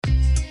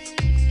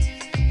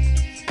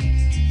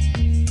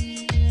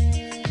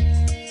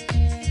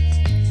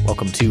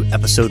Welcome to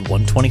episode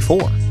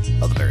 124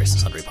 of the Various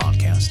and Sundry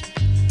podcast.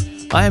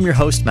 I am your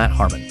host, Matt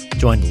Harmon,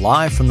 joined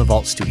live from the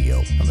Vault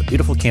Studio on the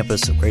beautiful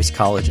campus of Grace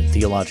College and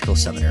Theological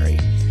Seminary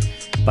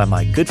by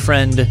my good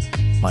friend,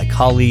 my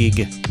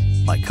colleague,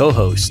 my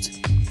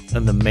co-host,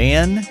 and the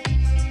man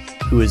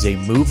who is a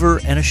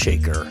mover and a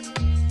shaker,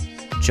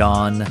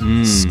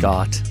 John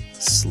Scott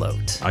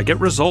Sloat. I get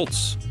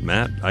results,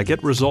 Matt. I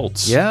get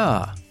results.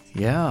 Yeah.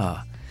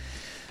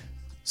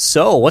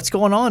 So, what's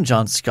going on,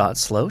 John Scott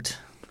Sloat?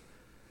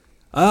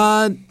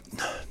 Not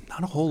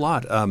a whole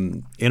lot.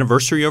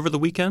 Anniversary over the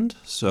weekend.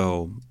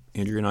 So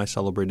Andrea and I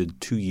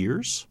celebrated 2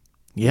 years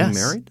being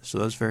married. So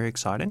that was very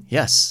exciting.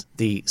 Yes,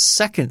 the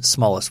second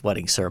smallest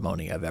wedding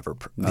ceremony I've ever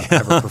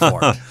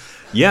performed.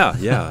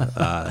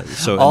 Yeah.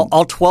 So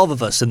all 12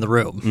 of us in the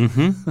room.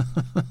 Mm-hmm.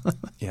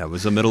 Yeah, it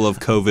was the middle of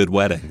COVID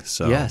wedding.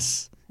 So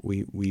yes,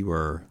 we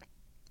were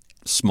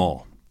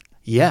small.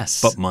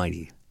 Yes, but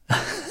mighty.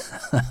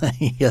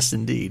 Yes,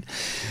 indeed.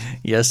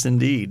 Yeah.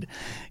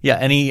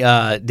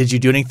 Did you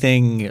do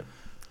anything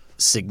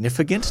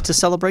significant to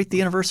celebrate the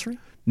anniversary?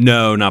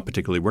 No, not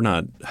particularly.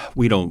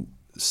 We don't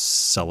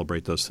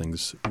celebrate those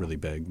things really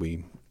big.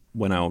 We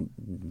went out,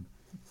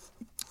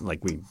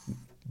 we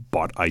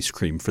bought ice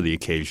cream for the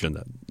occasion.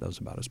 That was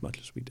about as much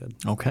as we did.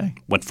 Okay.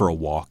 Went for a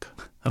walk.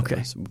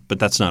 Okay. But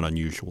that's not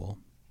unusual.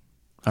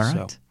 All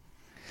right. So.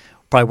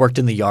 Probably worked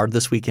in the yard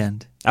this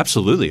weekend.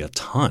 Absolutely, a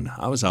ton.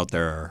 I was out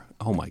there,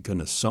 oh my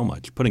goodness, so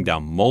much. Putting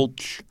down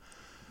mulch.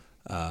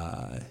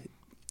 Do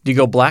you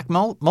go black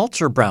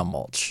mulch or brown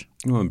mulch?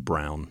 I went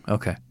brown.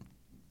 Okay.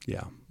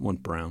 Yeah,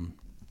 went brown.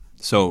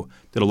 So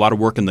did a lot of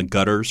work in the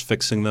gutters,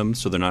 fixing them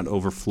so they're not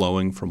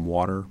overflowing from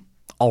water.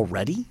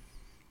 Already?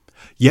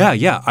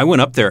 Yeah. I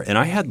went up there and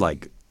I had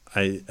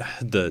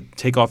to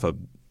take off a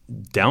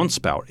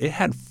downspout. It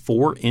had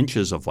 4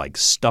 inches of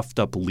stuffed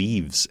up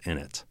leaves in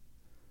it.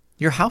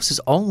 Your house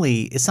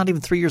it's not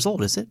even 3 years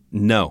old, is it?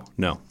 No,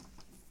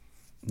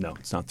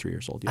 it's not 3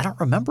 years old yet. I don't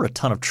remember a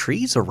ton of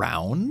trees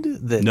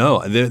around.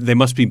 No, they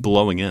must be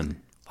blowing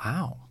in.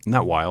 Wow. Isn't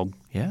that wild?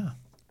 Yeah.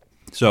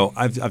 So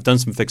I've done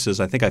some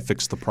fixes. I think I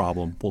fixed the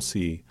problem. We'll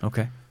see.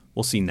 Okay.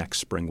 We'll see next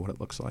spring what it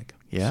looks like.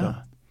 Yeah. So.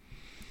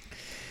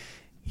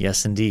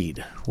 Yes,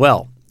 indeed.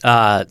 Well,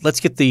 let's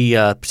get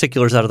the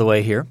particulars out of the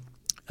way here.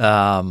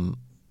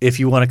 If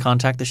you want to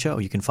contact the show,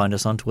 you can find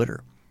us on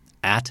Twitter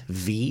at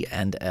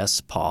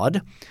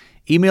V&S-Pod.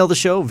 Email the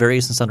show,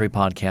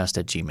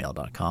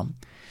 variousandsundrypodcast@gmail.com.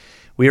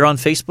 We are on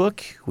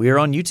Facebook. We are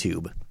on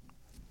YouTube.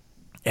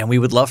 And we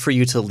would love for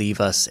you to leave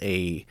us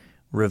a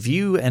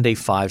review and a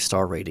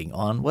 5-star rating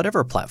on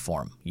whatever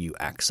platform you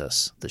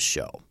access the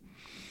show.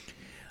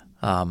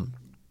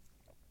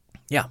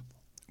 Yeah.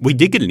 We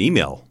did get an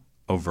email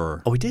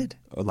over Oh, we did?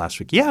 last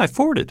week. Yeah, I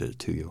forwarded it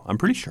to you. I'm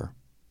pretty sure.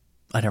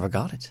 I never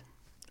got it.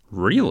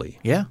 Really?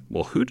 Yeah.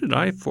 Well, who did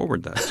I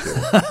forward that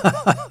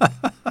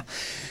to?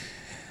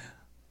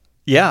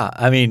 Yeah,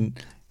 I mean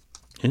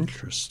 –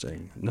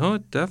 Interesting. No,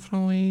 it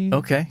definitely –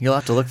 Okay, you'll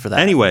have to look for that.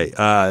 Anyway,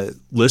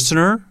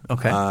 listener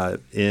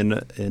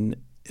in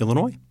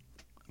Illinois.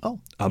 Oh.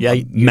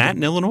 Matt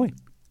in Illinois.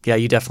 Yeah,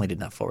 you definitely did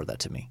not forward that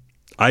to me.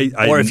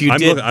 Or if you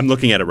did – I'm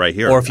looking at it right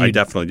here. Or if you, I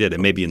definitely did. It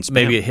may be in spam.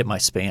 Maybe it hit my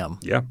spam.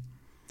 Yeah.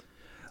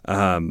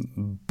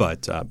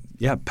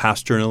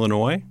 Pastor in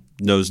Illinois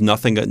knows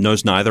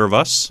neither of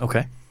us.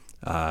 Okay.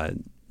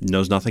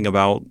 Knows nothing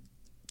about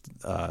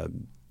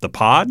the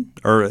pod,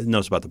 or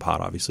knows about the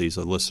pod. Obviously, he's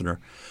a listener,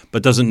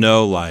 but doesn't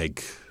know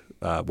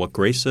what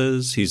Grace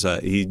is. He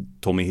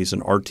told me he's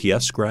an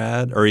RTS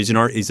grad, or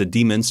he's a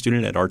D-Min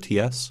student at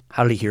RTS.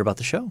 How did he hear about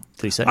the show?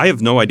 Did he say? I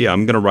have no idea.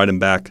 I'm going to write him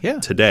back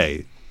Yeah.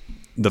 today.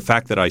 The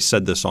fact that I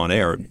said this on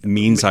air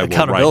means I will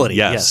Accountability,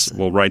 write. yes.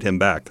 We'll write him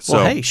back.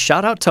 Well, hey,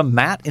 shout out to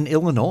Matt in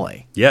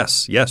Illinois.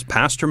 Yes,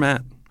 Pastor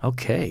Matt.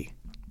 Okay.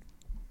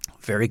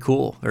 Very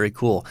cool.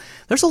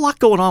 There's a lot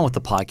going on with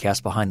the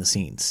podcast behind the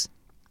scenes.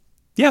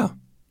 Yeah.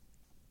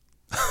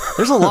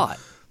 There's a lot.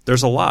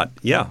 There's a lot,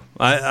 yeah.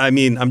 I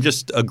mean, I'm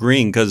just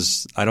agreeing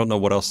because I don't know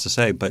what else to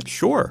say, but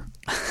sure.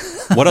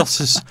 What else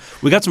is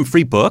 – we got some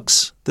free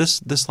books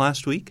this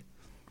last week.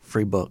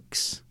 Free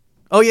books.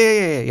 Oh,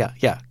 yeah,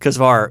 because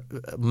of our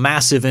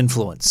massive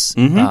influence.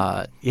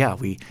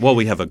 Mm-hmm.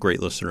 We have a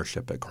great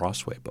listenership at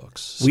Crossway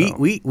Books. So.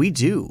 We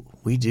do.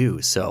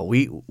 So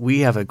we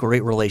have a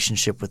great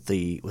relationship with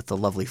the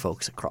lovely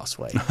folks at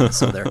Crossway.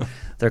 So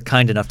they're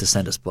kind enough to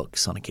send us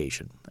books on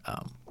occasion.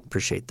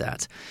 Appreciate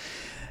that.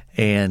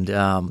 And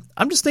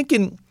I'm just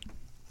thinking,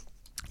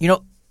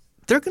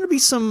 there's going to be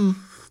some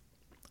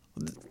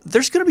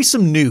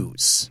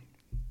news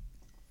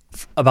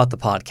about the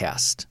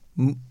podcast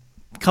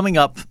coming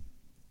up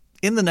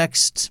in the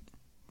next,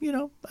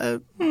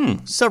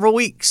 several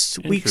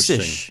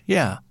weeks-ish.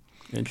 Yeah.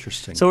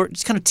 Interesting. So we're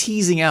just kind of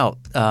teasing out,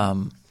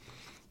 some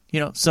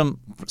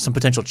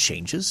potential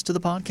changes to the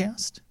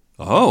podcast.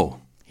 Oh.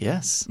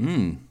 Yes.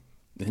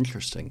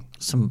 Interesting.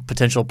 Some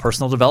potential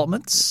personal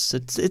developments.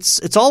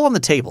 It's all on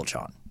the table,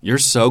 John. You're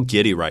so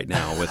giddy right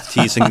now with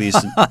teasing these,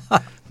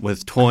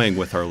 with toying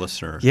with our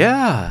listeners.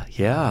 Yeah.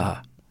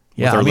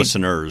 With our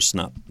listeners,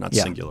 not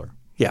singular.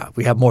 Yeah,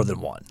 we have more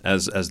than one.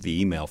 As the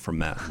email from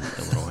Matt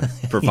in Illinois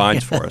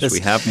provides for us.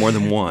 We have more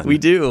than one. We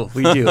do.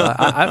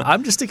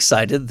 I'm just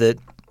excited that,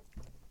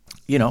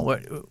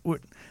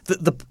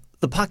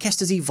 the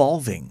podcast is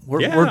evolving.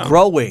 We're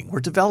growing. We're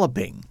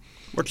developing.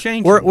 We're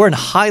changing. We're in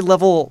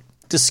high-level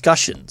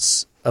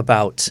discussions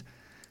about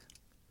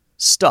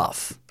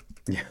stuff.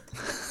 Yeah.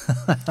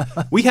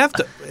 We have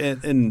to –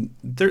 and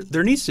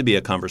there needs to be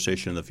a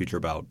conversation in the future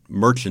about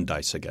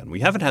merchandise again. We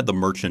haven't had the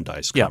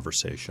merchandise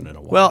conversation in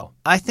a while. Well,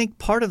 I think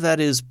part of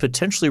that is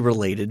potentially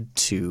related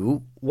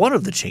to one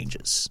of the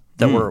changes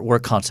that we're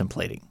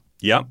contemplating.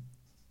 Yep.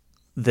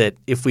 That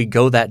if we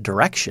go that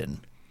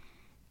direction,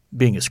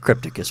 being as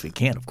cryptic as we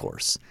can, of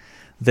course,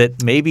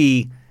 that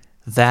maybe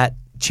that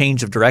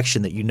change of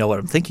direction that you know what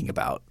I'm thinking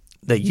about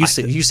that you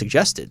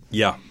suggested.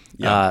 Yeah.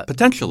 Yeah,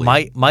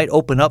 potentially might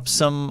open up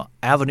some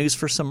avenues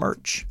for some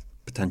merch.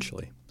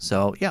 Potentially.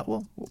 So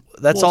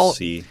we'll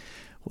see.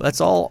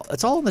 That's all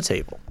on the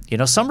table.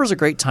 Summer's a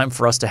great time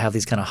for us to have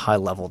these kind of high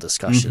level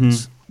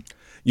discussions.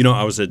 Mm-hmm.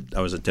 I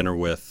was at dinner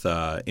with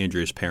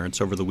Andrea's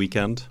parents over the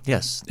weekend.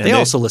 Yes, they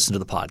also listen to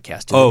the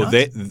podcast.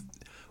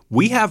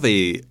 We have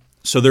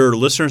so there are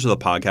listeners of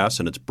the podcast,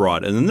 and it's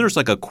broad, and then there's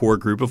like a core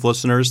group of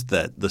listeners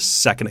that the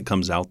second it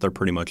comes out, they're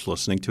pretty much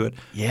listening to it.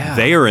 Yeah,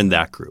 they are in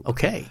that group.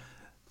 Okay.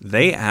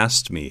 They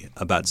asked me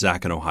about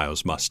Zach and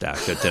Ohio's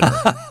mustache at dinner.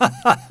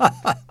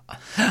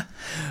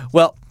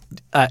 Well,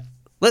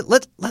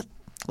 let's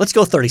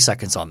go 30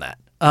 seconds on that.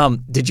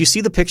 Did you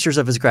see the pictures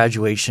of his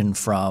graduation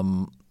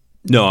from?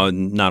 No,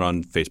 not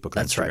on Facebook or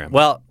That's Instagram. Right.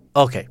 Well,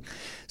 okay.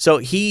 So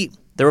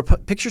there were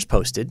pictures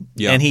posted,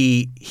 and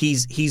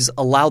he's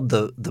allowed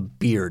the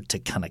beard to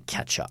kind of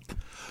catch up.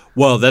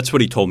 Well, that's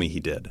what he told me he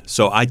did.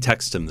 So I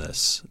texted him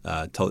this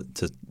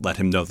to let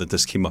him know that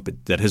this came up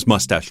that his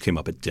mustache came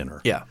up at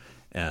dinner. Yeah.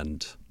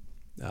 And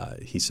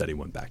he said he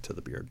went back to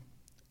the beard.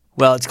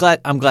 Well,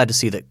 I'm glad to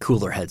see that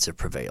cooler heads have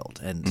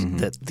prevailed and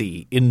that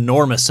the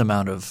enormous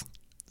amount of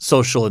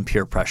social and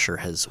peer pressure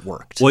has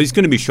worked. Well, he's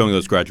going to be showing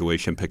those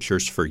graduation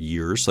pictures for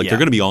years. They're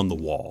going to be on the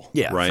wall.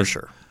 Yeah, right? For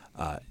sure.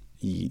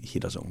 He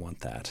doesn't want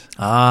that.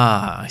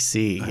 Ah, I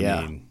see.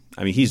 I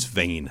mean, he's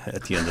vain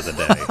at the end of the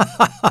day.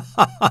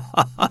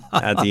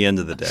 At the end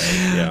of the day,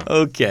 yeah.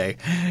 Okay.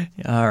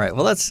 All right.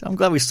 Well, I'm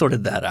glad we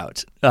sorted that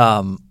out.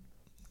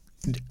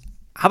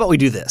 How about we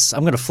do this?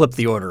 I'm going to flip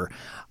the order.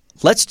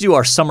 Let's do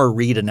our summer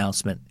read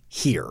announcement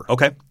here.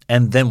 Okay.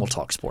 And then we'll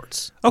talk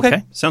sports.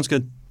 Okay. Sounds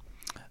good. Is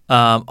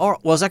that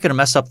going to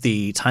mess up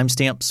the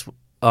timestamps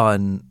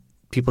on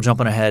people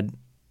jumping ahead?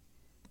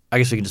 I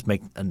guess we can just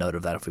make a note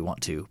of that if we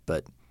want to.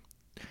 But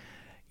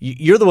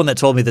you're the one that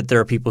told me that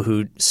there are people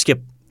who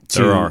skip to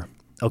 – There are.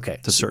 Okay.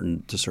 To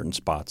certain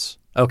spots.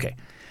 Okay.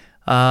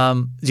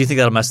 Do you think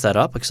that'll mess that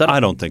up? I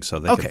don't think so.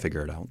 They can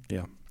figure it out.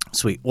 Yeah.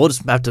 Sweet. We'll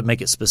just have to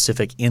make it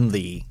specific in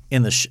the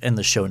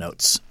show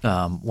notes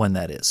when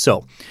that is.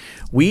 So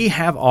we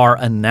have our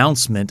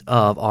announcement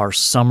of our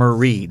summer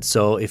read.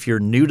 So if you're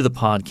new to the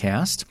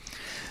podcast,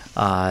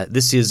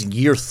 this is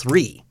year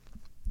 3,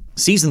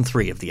 season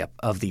 3 of the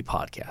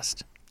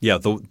podcast. Yeah,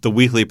 the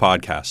weekly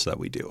podcast that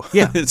we do.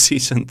 Yeah, it's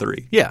season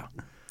 3. Yeah,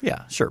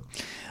 sure.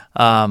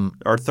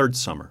 Our third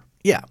summer.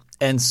 Yeah,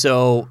 and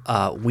so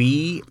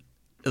the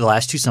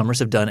last 2 summers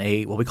have done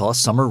what we call a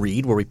summer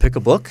read, where we pick a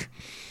book.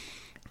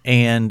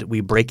 And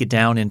we break it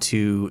down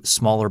into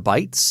smaller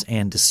bites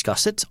and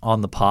discuss it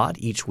on the pod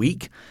each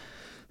week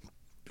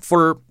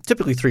for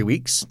typically 3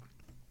 weeks.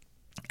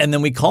 And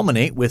then we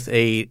culminate with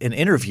an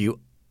interview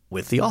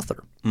with the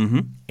author. Mm-hmm.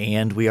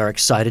 And we are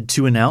excited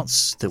to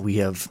announce that we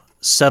have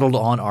settled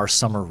on our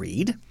summer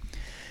read. Do you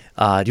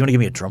want to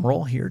give me a drum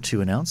roll here to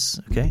announce?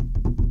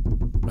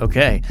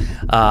 Okay.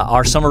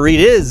 Our summer read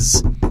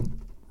is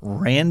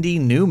Randy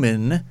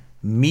Newman,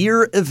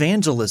 Mere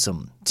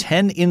Evangelism,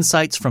 10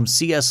 Insights from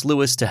C.S.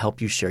 Lewis to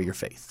Help You Share Your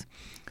Faith.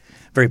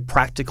 Very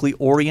practically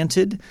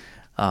oriented,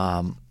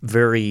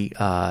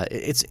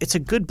 it's a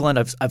good blend.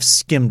 I've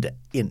skimmed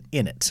in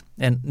it,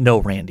 and know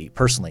Randy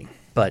personally,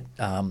 but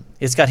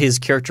it's got his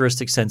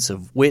characteristic sense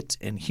of wit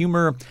and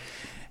humor.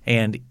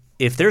 And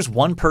if there's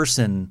one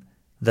person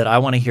that I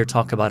want to hear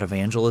talk about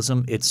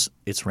evangelism, it's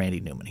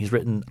Randy Newman. He's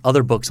written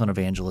other books on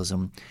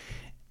evangelism,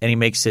 and he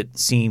makes it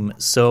seem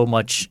so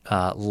much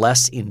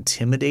less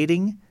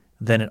intimidating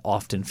than it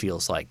often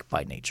feels like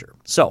by nature.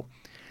 So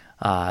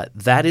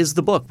that is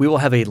the book. We will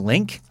have a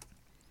link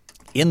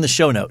in the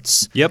show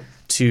notes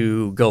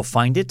to go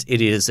find it.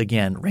 It is,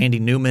 again, Randy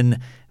Newman,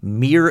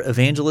 Mere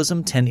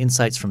Evangelism, 10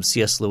 Insights from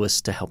C.S.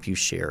 Lewis to Help You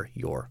Share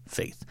Your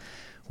Faith.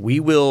 We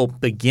will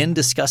begin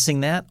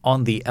discussing that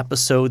on the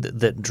episode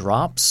that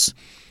drops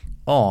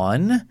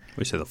on –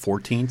 we say the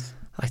 14th?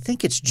 I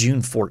think it's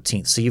June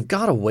 14th. So you've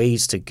got a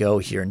ways to go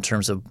here in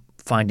terms of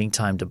finding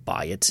time to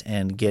buy it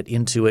and get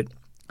into it.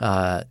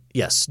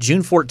 Yes,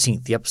 June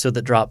 14th, the episode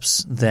that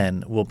drops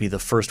then will be the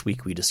first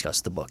week we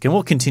discuss the book. And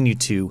we'll continue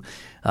to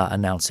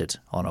announce it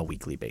on a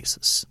weekly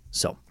basis.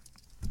 So,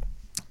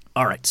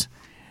 all right.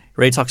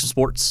 Ready to talk some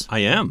sports? I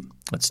am.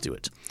 Let's do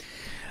it.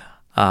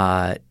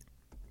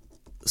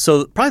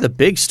 So probably the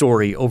big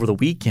story over the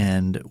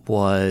weekend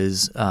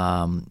was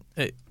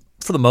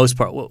for the most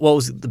part, what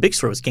was the big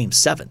story was Game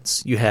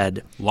 7s. You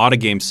had A lot of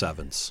Game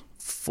 7s.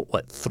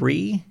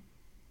 three?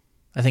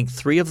 I think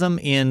 3 of them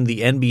in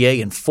the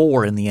NBA and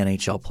 4 in the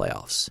NHL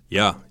playoffs.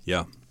 Yeah,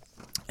 yeah.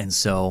 And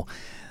so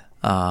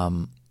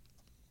I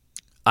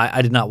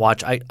did not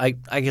watch. I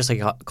guess I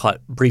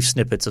caught brief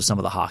snippets of some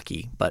of the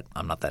hockey, but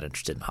I'm not that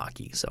interested in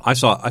hockey. So I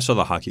saw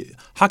the hockey.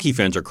 Hockey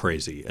fans are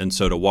crazy, and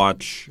so to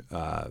watch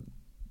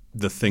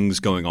the things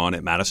going on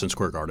at Madison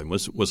Square Garden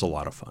was a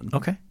lot of fun.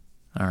 Okay.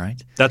 All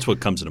right. That's what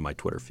comes into my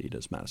Twitter feed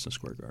is Madison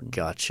Square Garden.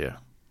 Gotcha.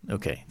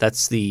 Okay.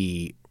 That's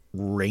the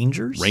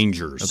Rangers?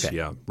 Rangers, Okay.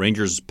 yeah.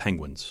 Rangers,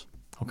 Penguins.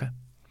 Okay.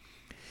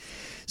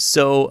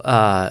 So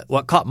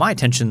what caught my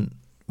attention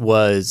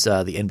was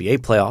the NBA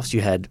playoffs.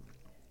 You had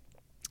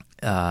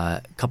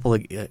a couple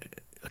of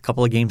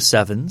Game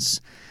 7s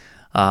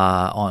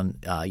on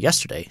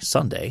yesterday,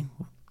 Sunday.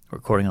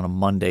 Recording on a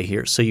Monday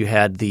here. So you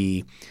had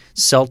the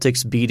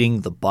Celtics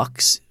beating the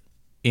Bucks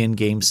in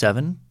Game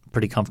 7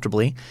 pretty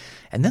comfortably.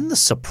 And then the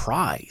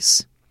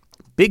surprise,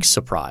 big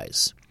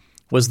surprise,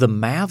 was the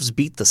Mavs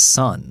beat the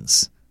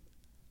Suns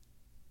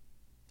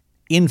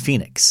in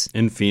Phoenix.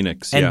 In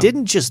Phoenix, And yeah.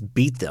 didn't just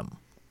beat them.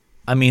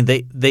 I mean,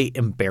 they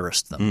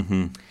embarrassed them.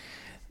 Mm-hmm.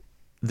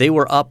 They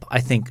were up, I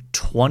think,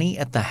 20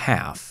 at the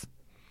half.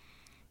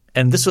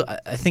 And this was,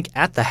 I think,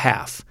 at the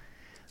half,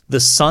 the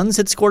Suns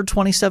had scored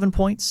 27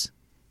 points,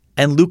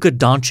 and Luka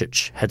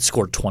Doncic had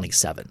scored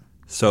 27.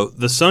 So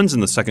the Suns in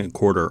the second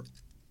quarter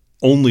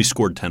only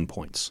scored 10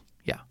 points.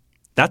 Yeah.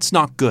 That's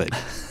not good.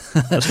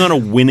 That's not a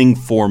winning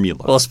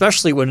formula. Well,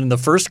 especially when in the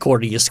first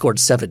quarter you scored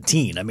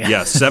 17. I mean,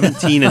 yeah,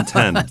 17 and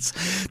 10.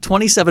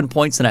 27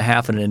 points and a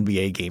half in an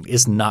NBA game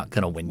is not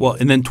going to win you. Well,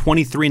 and then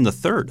 23 in the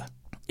third.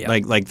 Yeah.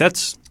 Like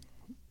that's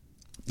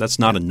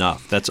not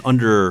enough. That's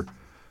under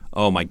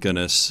oh my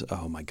goodness,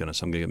 I'm going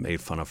to get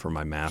made fun of for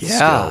my math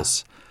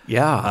skills.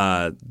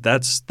 Yeah.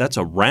 That's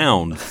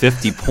around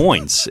 50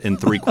 points in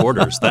 3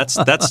 quarters.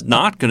 That's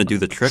not going to do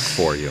the trick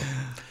for you.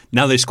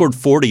 Now they scored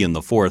 40 in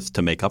the fourth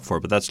to make up for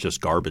it, but that's just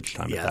garbage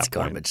time at that point. Yeah, it's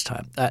garbage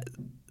time.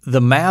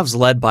 The Mavs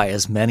led by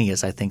as many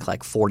as I think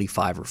like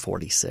 45 or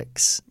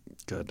 46.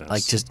 Goodness.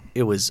 Like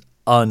it was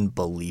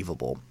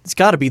unbelievable. It's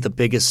got to be the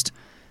biggest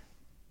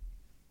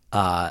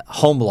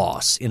home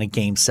loss in a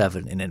Game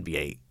 7 in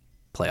NBA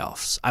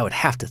playoffs, I would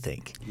have to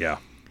think. Yeah.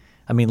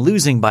 I mean,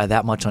 losing by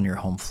that much on your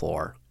home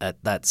floor,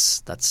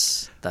 that's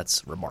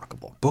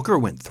remarkable. Booker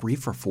went 3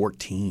 for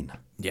 14.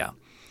 Yeah.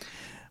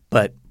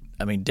 But,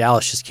 I mean,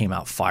 Dallas just came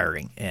out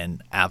firing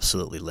and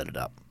absolutely lit it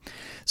up.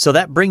 So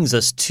that brings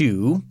us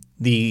to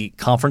the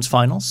conference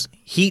finals.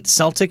 Heat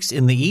Celtics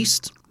in the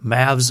East,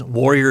 Mavs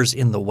Warriors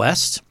in the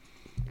West.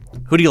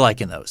 Who do you like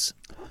in those?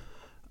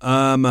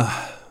 I'll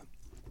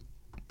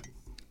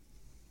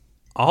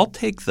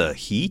take the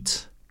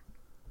Heat,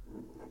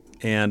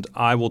 and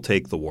I will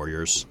take the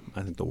Warriors.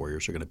 I think the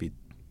Warriors are going to beat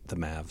the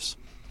Mavs.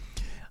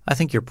 I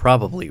think you're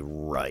probably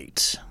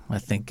right. I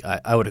think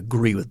I would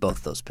agree with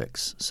both those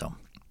picks. So,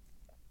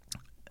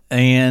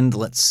 and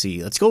let's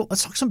see. Let's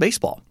talk some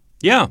baseball.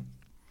 Yeah.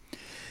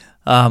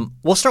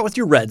 We'll start with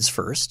your Reds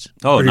first.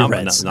 Oh, Or your not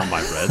Reds.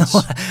 my Reds.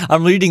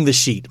 I'm reading the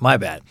sheet. My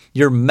bad.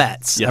 Your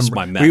Mets. Yes,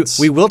 my Mets.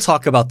 We will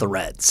talk about the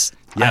Reds.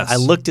 Yes. I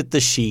looked at the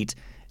sheet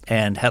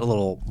and had a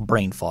little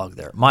brain fog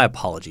there. My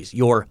apologies.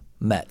 Your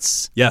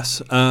Mets.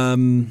 Yes.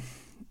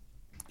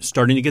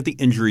 Starting to get the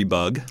injury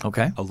bug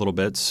Okay. a little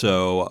bit.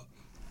 So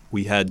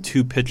we had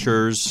 2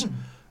 pitchers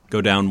go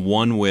down,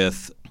 one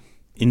with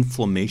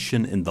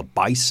inflammation in the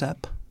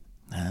bicep.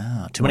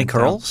 Too many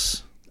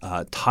curls?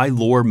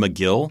 Tylor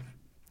McGill.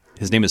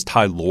 His name is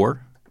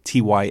Tylor,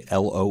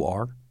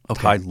 Tylor.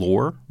 Okay.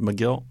 Tylor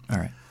McGill. All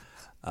right.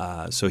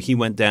 So he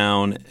went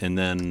down, and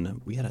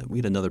then we had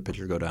another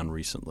pitcher go down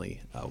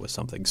recently with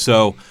something.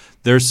 So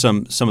there's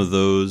some of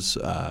those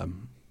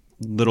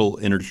little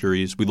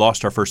injuries. We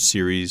lost our first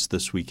series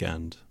this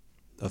weekend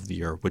of the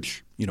year,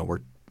 which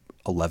we're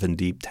 11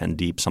 deep, 10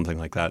 deep, something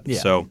like that. Yeah.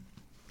 So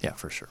Yeah,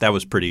 for sure. that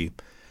was pretty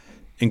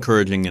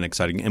encouraging and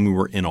exciting, and we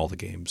were in all the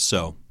games.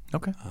 So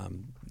Okay.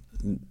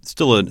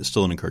 still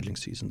an encouraging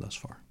season thus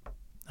far.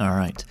 All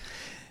right.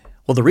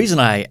 Well, the reason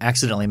I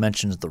accidentally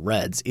mentioned the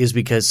Reds is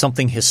because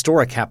something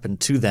historic happened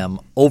to them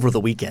over the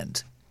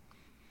weekend.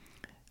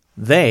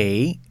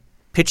 They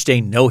pitched a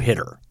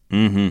no-hitter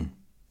and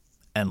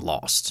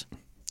lost.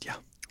 Yeah.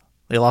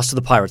 They lost to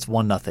the Pirates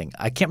 1-0.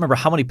 I can't remember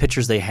how many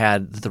pitchers they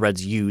had that the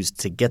Reds used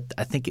to get –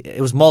 I think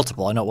it was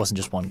multiple. I know it wasn't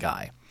just one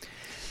guy.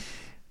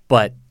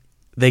 But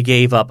they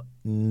gave up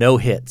no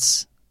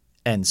hits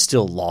and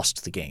still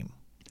lost the game.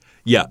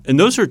 Yeah, and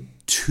those are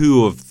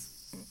 2 of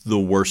the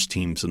worst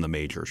teams in the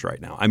majors right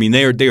now. I mean,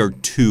 they are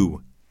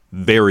 2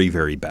 very,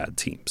 very bad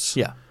teams.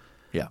 Yeah.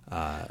 Yeah.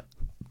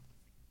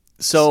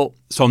 So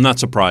I'm not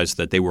surprised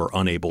that they were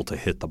unable to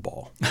hit the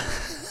ball.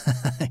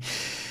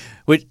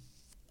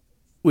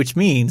 which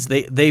means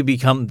they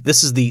become –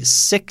 this is the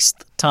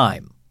 6th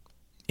time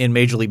in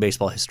Major League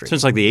Baseball history.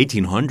 Since like the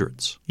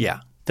 1800s.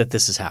 Yeah, that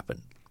this has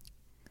happened.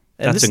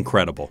 And That's this,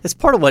 incredible. It's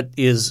part of what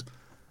is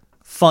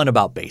fun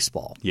about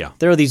baseball. Yeah.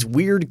 There are these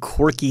weird,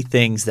 quirky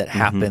things that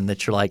happen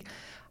that you're like,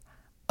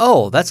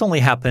 oh, that's only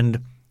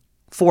happened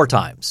 4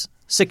 times,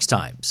 6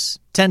 times,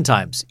 10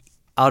 times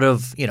out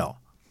of,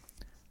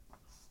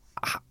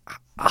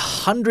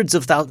 hundreds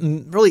of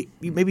thousands, really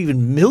maybe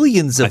even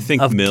millions of I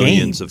think of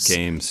millions games of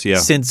games, yeah.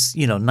 since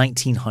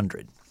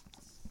 1900.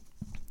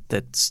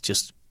 That's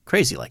just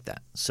crazy like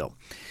that. So,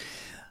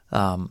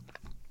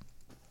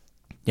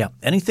 yeah.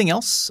 Anything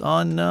else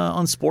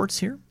on sports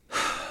here?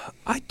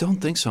 I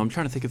don't think so. I'm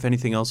trying to think if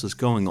anything else is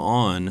going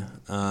on.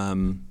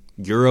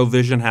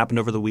 Eurovision happened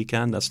over the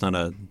weekend. That's not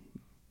a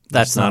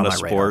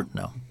sport. Radar,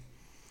 no.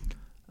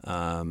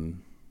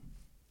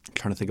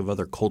 Trying to think of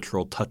other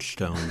cultural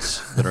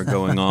touchstones that are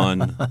going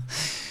on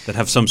that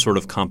have some sort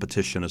of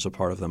competition as a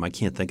part of them. I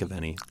can't think of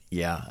any.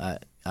 Yeah,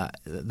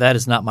 that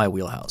is not my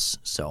wheelhouse.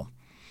 So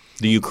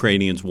the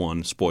Ukrainians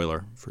won,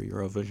 spoiler, for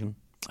Eurovision.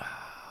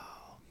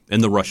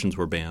 And the Russians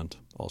were banned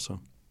also.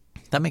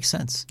 That makes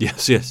sense.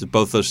 Yes.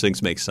 Both those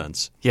things make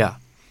sense. Yeah.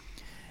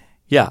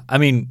 Yeah. I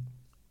mean,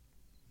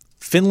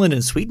 Finland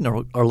and Sweden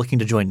are looking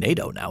to join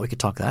NATO now. We could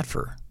talk that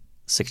for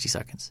 60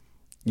 seconds.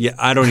 Yeah,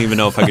 I don't even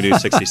know if I could do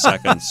 60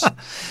 seconds.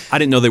 I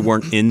didn't know they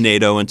weren't in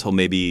NATO until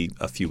maybe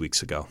a few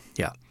weeks ago.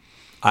 Yeah.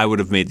 I would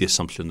have made the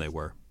assumption they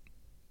were.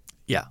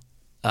 Yeah.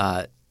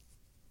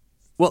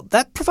 Well,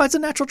 that provides a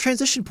natural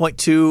transition point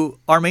to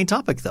our main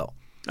topic, though.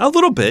 A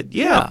little bit,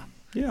 yeah.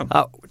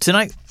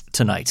 Tonight.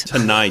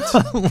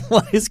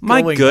 What is going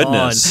on? My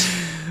goodness.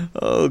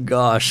 Oh,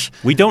 gosh.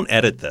 We don't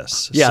edit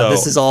this. Yeah, so.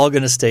 This is all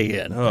going to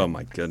stay in. Oh,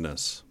 my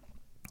goodness.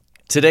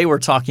 Today we're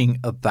talking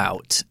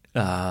about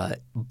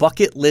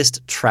bucket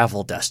list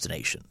travel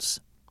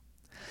destinations.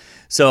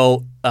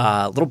 So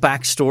a little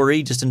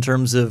backstory just in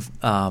terms of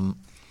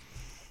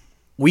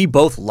we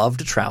both love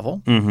to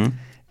travel. Mm-hmm.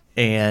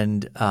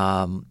 And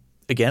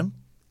again,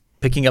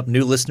 picking up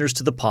new listeners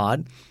to the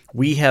pod,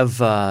 we have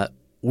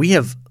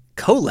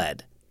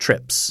co-led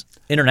trips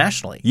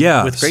internationally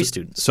with Grace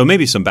students. So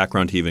maybe some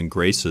background to even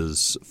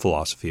Grace's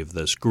philosophy of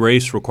this.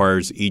 Grace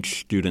requires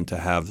each student to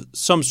have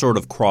some sort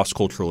of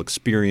cross-cultural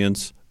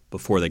experience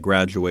before they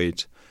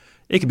graduate.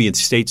 It could be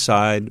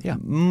stateside. Yeah.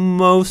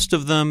 Most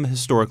of them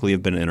historically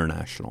have been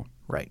international.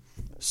 Right.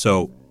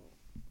 So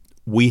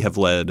we have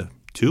led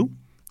two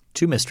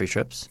mystery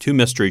trips. 2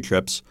 mystery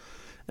trips.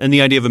 And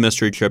the idea of a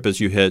mystery trip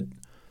is you hit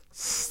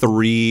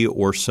 3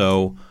 or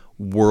so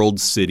world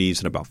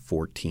cities in about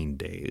 14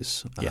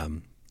 days. Yeah.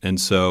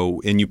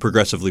 And you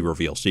progressively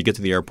reveal. So you get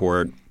to the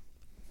airport,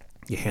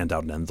 you hand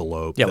out an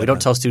envelope. Yeah, we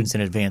don't tell students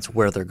in advance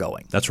where they're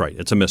going. That's right.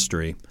 It's a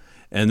mystery.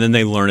 And then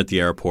they learn at the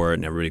airport,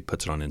 and everybody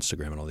puts it on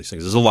Instagram and all these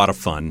things. It's a lot of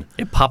fun.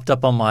 It popped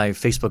up on my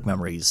Facebook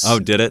memories. Oh,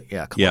 did it?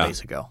 Yeah, a couple days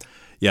ago.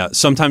 Yeah.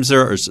 Sometimes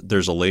there's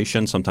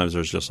elation. Sometimes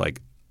there's just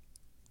like,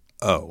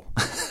 oh.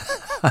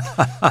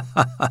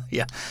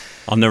 Yeah.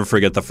 I'll never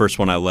forget the first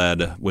one I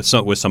led with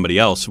somebody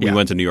else. We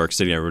went to New York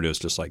City, and everybody was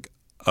just like,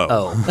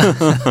 oh.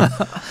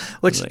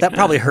 Which that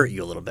probably hurt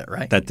you a little bit,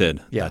 right? That did.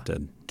 Yeah. That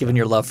did. Given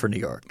your love for New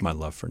York. My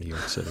love for New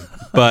York City.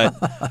 But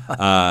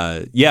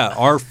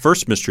our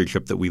first mystery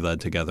trip that we led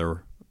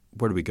together,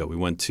 where did we go? We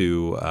went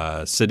to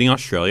Sydney,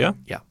 Australia.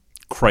 Yeah.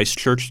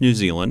 Christchurch, New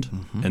Zealand,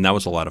 and that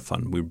was a lot of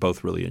fun. We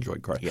both really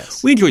enjoyed Christchurch.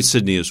 Yes. We enjoyed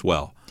Sydney as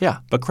well. Yeah.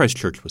 But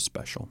Christchurch was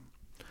special.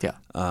 Yeah.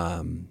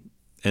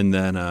 And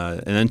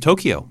then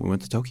Tokyo. We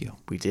went to Tokyo.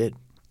 We did.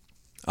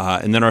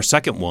 And then our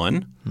second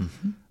one,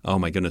 oh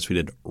my goodness, we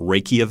did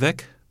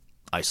Reykjavik.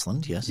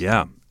 Iceland, yes.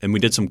 Yeah. And we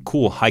did some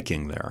cool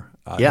hiking there.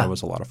 That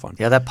was a lot of fun.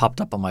 Yeah, that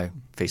popped up on my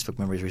Facebook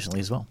memories recently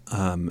as well.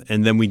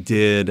 And then we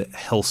did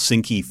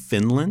Helsinki,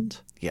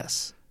 Finland.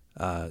 Yes.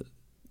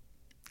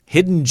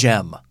 Hidden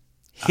gem.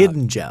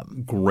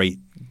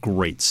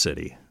 Great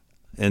city.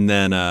 And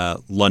then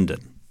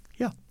London.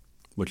 Yeah.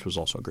 Which was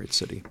also a great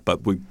city.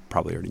 But we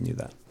probably already knew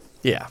that.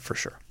 Yeah, for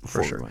sure.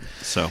 For sure.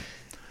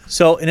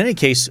 So in any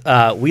case,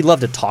 we love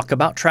to talk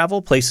about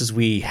travel, places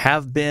we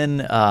have been,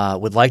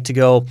 would like to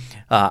go.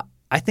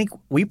 I think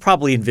we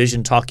probably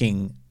envision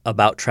talking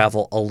about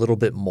travel a little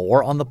bit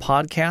more on the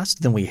podcast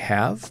than we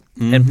have.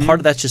 Mm-hmm. And part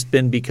of that's just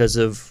been because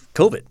of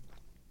COVID.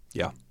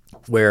 Yeah.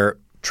 Where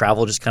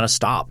travel just kind of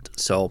stopped.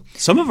 So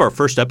some of our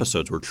first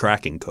episodes were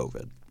tracking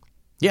COVID.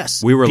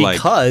 Yes. We were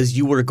because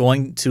you were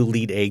going to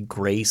lead a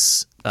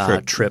Grace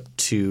trip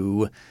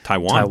to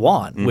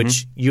Taiwan,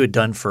 which you had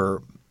done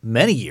for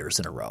many years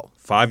in a row.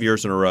 5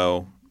 years in a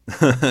row.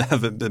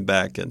 Haven't been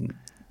back in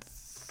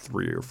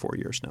 3 or 4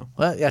 years now.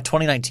 Well, yeah,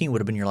 2019 would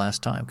have been your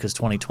last time because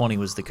 2020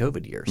 was the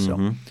COVID year.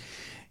 So,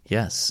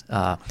 yes.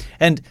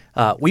 And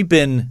we've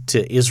been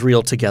to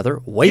Israel together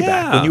way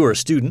back when you were a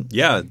student.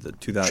 Yeah, the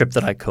trip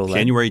that I co-led.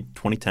 January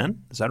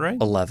 2010, is that right?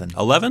 11.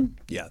 11?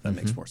 Yeah, that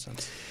makes more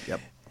sense. Yep.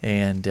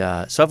 And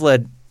so I've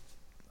led,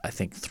 I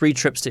think, 3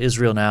 trips to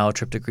Israel now, a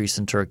trip to Greece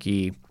and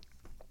Turkey,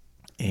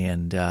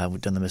 and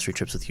we've done the mystery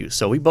trips with you.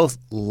 So we both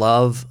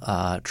love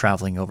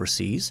traveling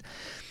overseas.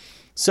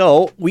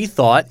 So we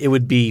thought it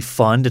would be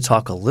fun to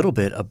talk a little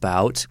bit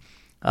about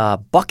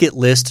bucket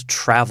list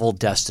travel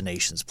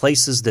destinations,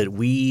 places that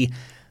we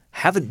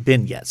haven't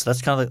been yet. So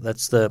that's kind of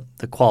that's the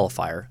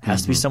qualifier. It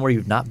has to be somewhere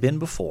you've not been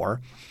before.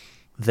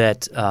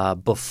 That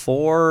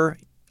before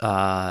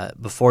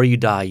before you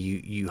die,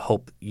 you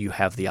hope you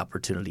have the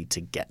opportunity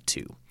to get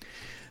to.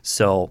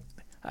 So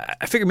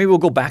I figure maybe we'll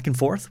go back and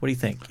forth. What do you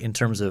think in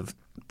terms of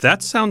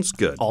That sounds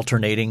good.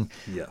 alternating?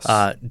 Yes.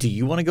 Do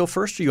you want to go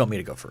first, or you want me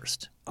to go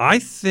first? I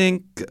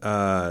think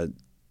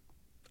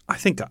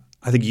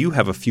you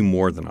have a few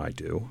more than I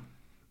do.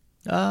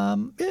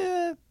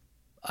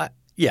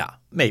 Yeah,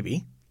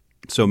 maybe.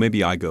 So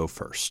maybe I go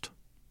first.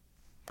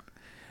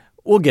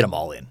 We'll get them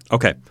all in.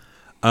 Okay.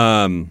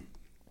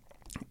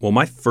 Well,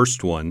 my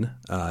first one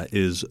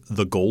is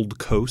the Gold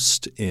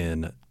Coast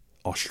in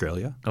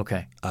Australia.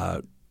 Okay.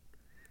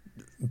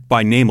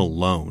 By name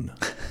alone,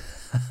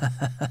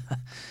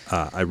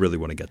 I really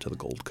want to get to the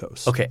Gold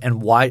Coast. Okay,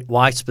 and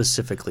why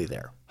specifically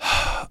there?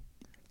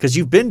 Because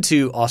you've been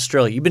to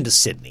Australia. You've been to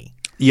Sydney.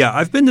 Yeah,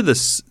 I've been to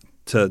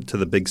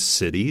the big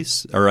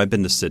cities, or I've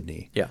been to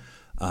Sydney. Yeah.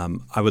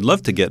 I would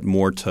love to get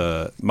more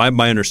to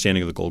my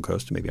understanding of the Gold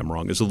Coast, maybe I'm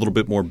wrong, is a little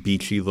bit more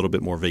beachy, a little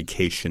bit more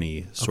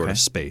vacation-y sort of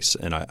space.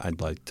 And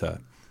I'd like to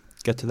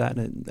get to that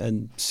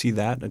and see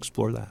that and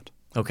explore that.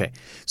 Okay.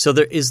 So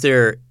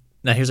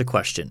now here's a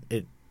question.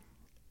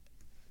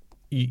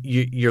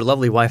 Your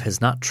lovely wife has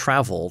not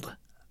traveled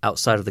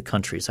outside of the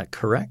country. Is that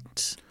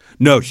correct?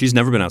 No, she's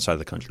never been outside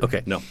the country.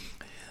 Okay. No.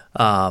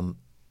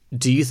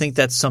 Do you think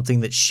that's something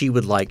that she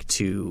would like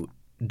to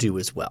do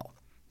as well?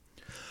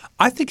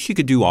 I think she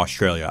could do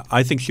Australia.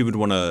 I think she would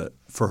want to,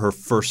 for her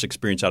first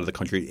experience out of the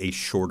country, a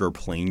shorter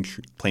plane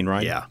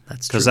ride. Yeah,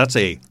 that's true. Because that's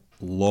a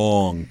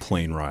long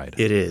plane ride.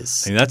 It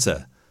is. I mean, that's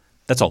a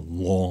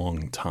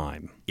long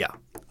time. Yeah,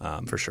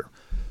 for sure.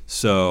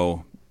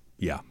 So,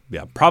 yeah,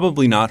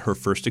 probably not her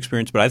first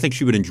experience, but I think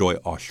she would enjoy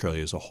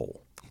Australia as a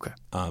whole. Okay.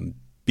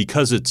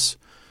 Because it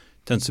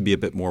tends to be a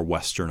bit more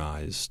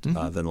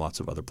westernized than lots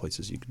of other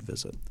places you could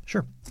visit.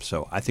 Sure.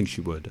 So I think she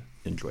would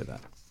enjoy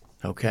that.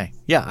 Okay.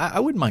 Yeah, I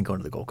wouldn't mind going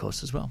to the Gold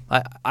Coast as well.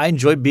 I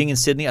enjoyed being in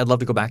Sydney. I'd love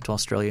to go back to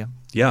Australia.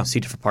 Yeah.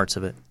 See different parts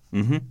of it.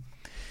 Mm-hmm.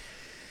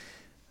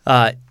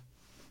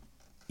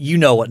 You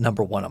know what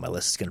number one on my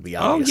list is going to be,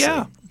 obviously.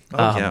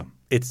 Yeah.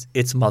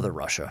 It's Mother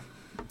Russia.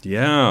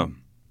 Yeah. Do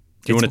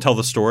you want to tell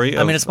the story?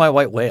 I mean, it's my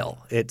white whale.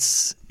 I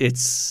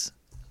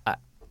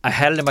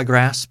had it in my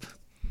grasp,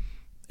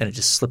 and it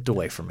just slipped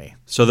away from me.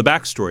 So the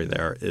backstory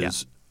there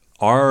is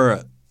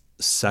our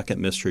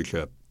second mystery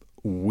trip.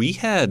 We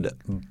had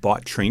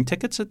bought train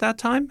tickets at that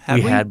time,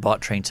 We had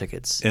bought train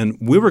tickets. And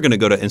we were going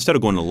to instead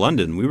of going to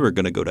London, we were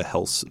going to go to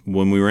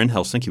when we were in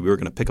Helsinki, we were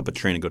going to pick up a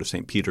train and go to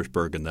St.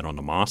 Petersburg and then on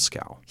to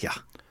Moscow. Yeah.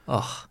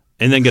 Oh.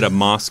 And then get a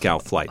Moscow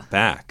flight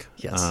back.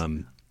 Yes.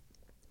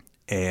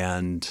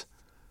 And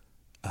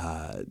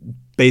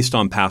based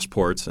on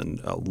passports and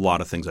a lot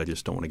of things I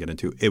just don't want to get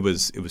into, it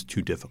was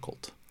too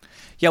difficult.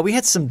 Yeah, we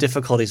had some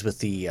difficulties with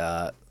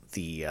the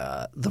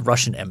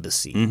Russian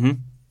embassy.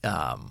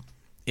 Mm-hmm.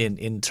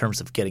 In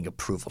terms of getting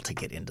approval to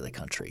get into the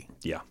country.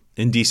 Yeah.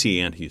 In D.C.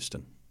 and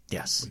Houston.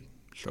 Yes.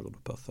 We struggled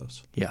with both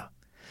those. Yeah.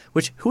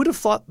 Who would have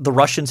thought the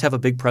Russians have a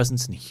big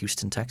presence in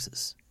Houston,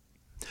 Texas?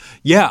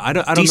 Yeah, I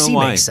don't know DC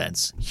why. makes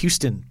sense.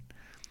 Houston.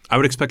 I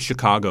would expect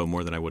Chicago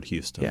more than I would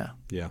Houston. Yeah.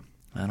 Yeah.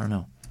 I don't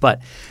know.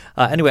 But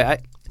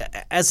anyway,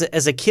 as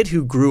a kid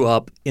who grew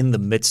up in the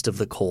midst of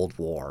the Cold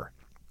War,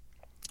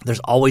 there's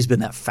always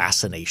been that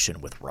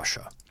fascination with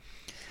Russia.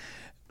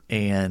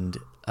 And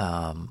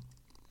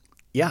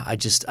yeah,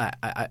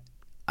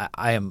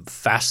 I am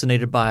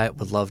fascinated by it.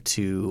 Would love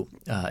to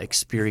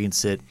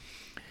experience it,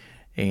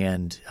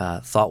 and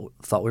thought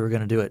we were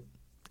going to do it.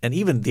 And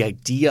even the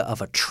idea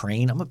of a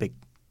train,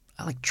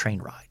 I like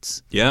train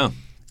rides. Yeah.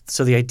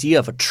 So the idea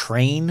of a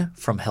train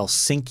from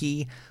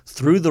Helsinki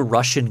through the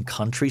Russian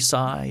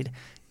countryside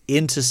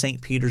into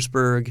St.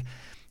 Petersburg,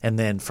 and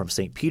then from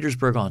St.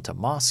 Petersburg on to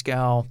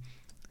Moscow.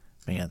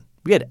 Man,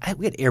 we had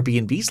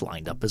Airbnbs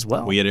lined up as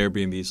well. We had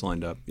Airbnbs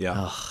lined up.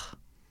 Yeah.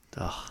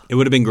 It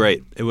would have been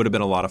great. It would have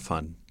been a lot of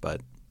fun, but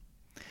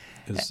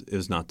it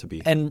was not to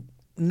be. And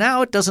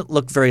now it doesn't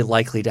look very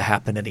likely to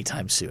happen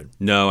anytime soon.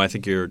 No, I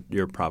think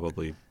you're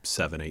probably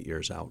 7-8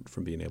 years out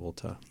from being able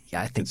to.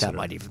 Yeah, I think that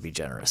might even be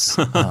generous.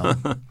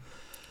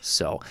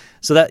 So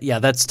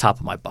that's top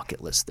of my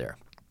bucket list there.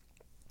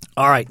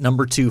 All right,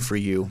 number 2 for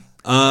you.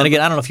 And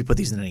again, I don't know if you put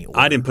these in any order.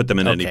 I didn't put them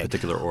in any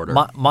particular order.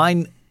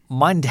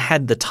 Mine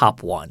had the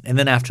top one, and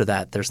then after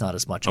that, there's not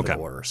as much of an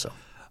order. So.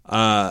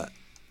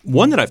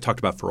 One that I've talked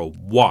about for a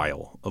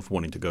while of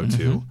wanting to go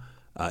to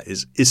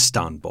is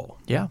Istanbul.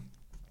 Yeah.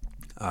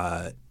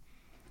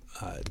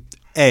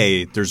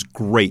 There's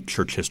great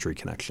church history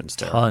connections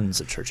there.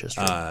 Tons of church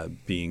history.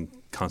 Being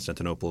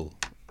Constantinople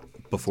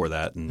before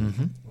that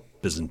and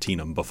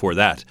Byzantium before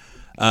that.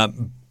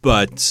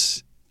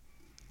 But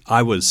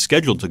I was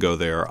scheduled to go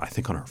there, I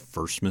think, on our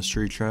first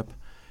mystery trip.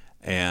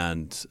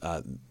 And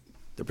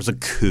there was a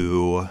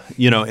coup,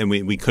 and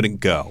we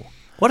couldn't go.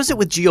 What is it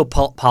with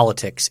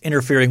geopolitics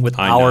interfering with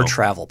our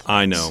travel plans?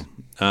 I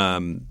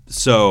know.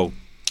 So,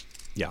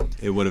 yeah,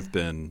 it would have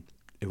been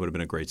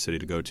a great city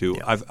to go to.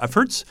 Yeah. I've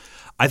heard.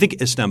 I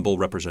think Istanbul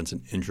represents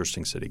an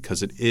interesting city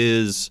because it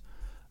is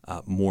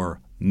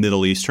more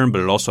Middle Eastern,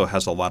 but it also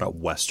has a lot of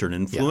Western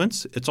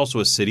influence. Yeah. It's also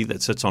a city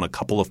that sits on a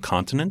couple of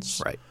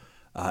continents. Right.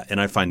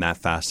 And I find that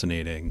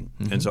fascinating.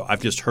 And so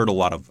I've just heard a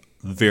lot of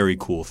very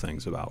cool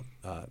things about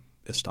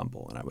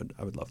Istanbul, and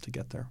I would love to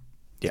get there.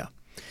 Yeah.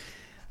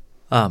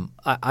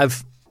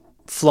 I've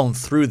flown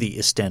through the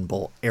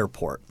Istanbul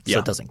airport, so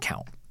it doesn't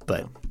count.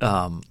 But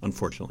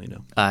unfortunately,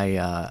 no.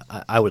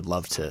 I would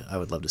love to. I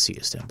would love to see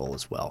Istanbul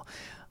as well.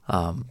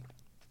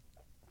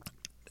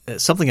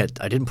 Something I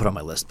didn't put on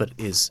my list, but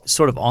is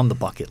sort of on the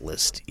bucket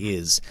list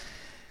is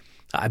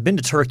I've been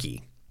to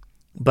Turkey,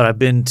 but I've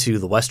been to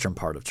the western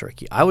part of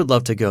Turkey. I would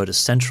love to go to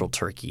central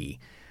Turkey,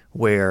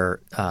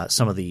 where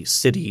some of the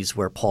cities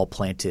where Paul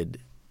planted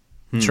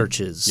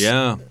churches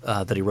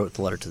that he wrote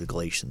the letter to the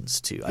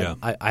Galatians to. Yeah.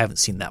 I haven't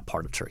seen that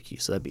part of Turkey,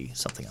 so that'd be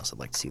something else I'd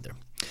like to see there.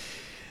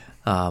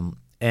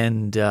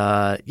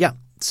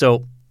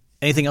 So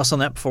anything else on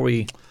that before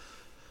we –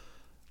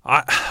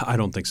 I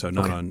don't think so.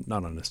 Not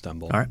on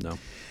Istanbul. All right. No.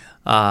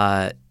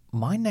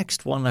 My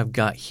next one I've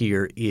got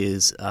here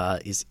is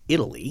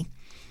Italy,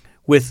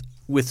 with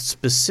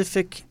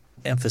specific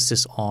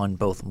emphasis on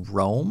both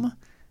Rome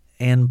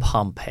and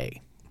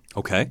Pompeii.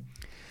 Okay.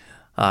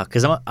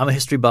 Because I'm a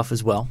history buff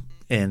as well,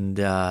 and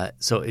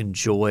so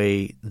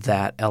enjoy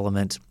that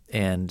element.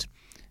 And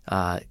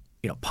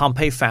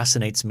Pompeii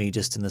fascinates me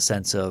just in the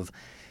sense of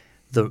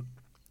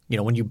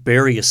when you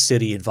bury a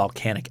city in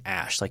volcanic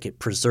ash, like it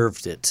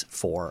preserved it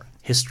for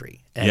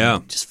history.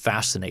 And just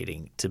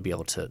fascinating to be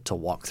able to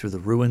walk through the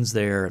ruins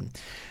there. And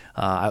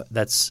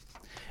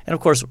and of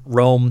course,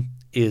 Rome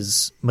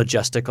is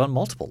majestic on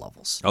multiple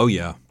levels. Oh,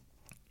 yeah.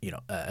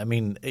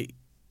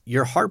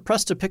 You're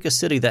hard-pressed to pick a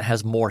city that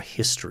has more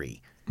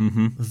history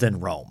than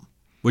Rome.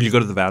 Would you go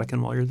to the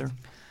Vatican while you're there?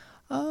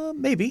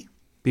 Maybe.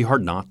 Be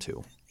hard not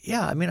to.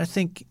 Yeah, I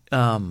think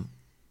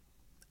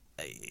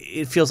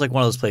it feels like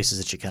one of those places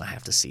that you kind of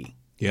have to see.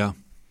 Yeah.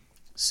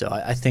 So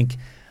I think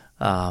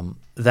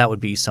that would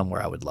be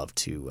somewhere I would love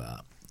to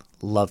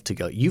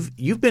go.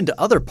 You've been to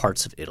other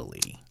parts of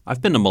Italy.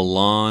 I've been to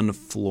Milan,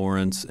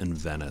 Florence, and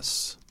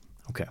Venice.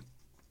 Okay.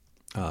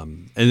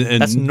 And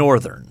that's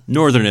northern.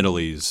 Northern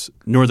Italy's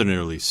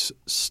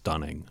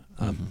stunning.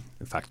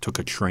 In fact, took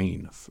a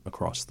train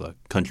across the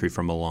country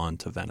from Milan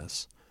to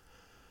Venice.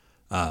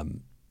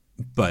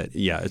 But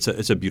yeah,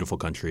 it's a beautiful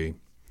country.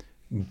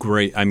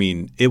 Great.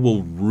 It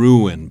will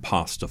ruin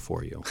pasta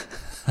for you.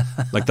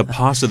 Like the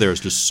pasta there is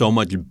just so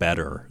much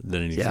better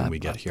than anything we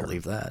get here. I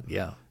believe that.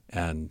 Yeah.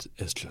 And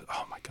it's just,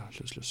 oh my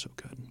gosh, it's just so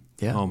good.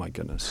 Yeah. Oh my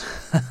goodness.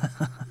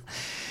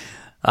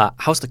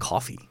 How's the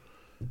coffee?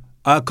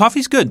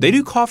 Coffee's good. They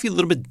do coffee a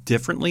little bit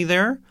differently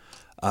there.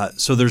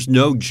 So there's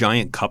no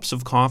giant cups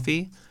of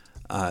coffee.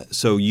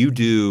 So you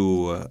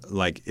do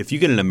if you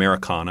get an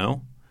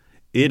Americano,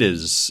 it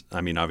is.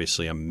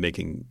 Obviously, I'm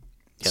making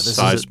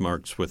size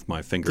marks with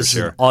my fingers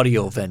here. This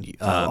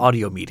is an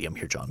audio medium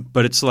here, John.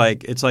 But it's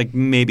like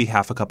maybe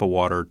half a cup of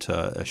water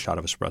to a shot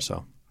of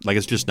espresso. Like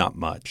it's just not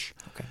much.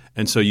 Okay.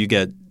 And so you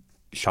get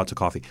shots of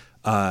coffee.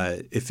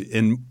 If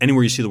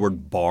anywhere you see the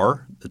word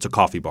bar, it's a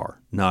coffee bar,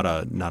 not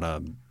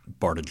a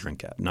bar to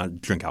drink at,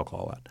 not drink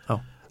alcohol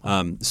at.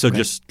 Oh.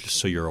 Just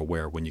so you're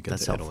aware when you get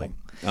to Italy.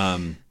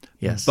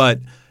 Yes.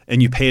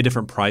 And you pay a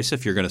different price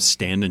if you're going to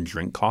stand and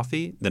drink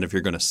coffee than if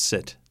you're going to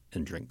sit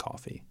and drink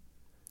coffee.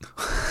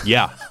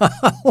 Yeah.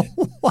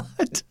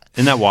 What?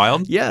 Isn't that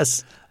wild?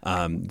 Yes.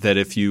 That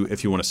if you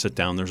want to sit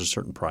down, there's a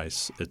certain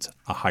price. It's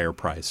a higher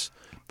price.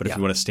 But if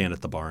you want to stand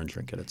at the bar and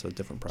drink it, it's a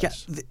different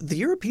price. Yeah. The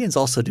Europeans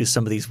also do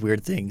some of these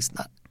weird things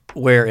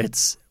where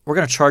we're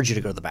going to charge you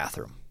to go to the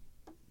bathroom.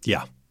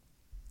 Yeah.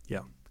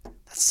 Yeah.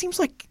 That seems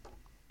like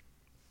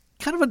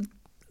kind of a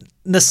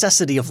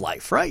necessity of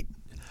life, right?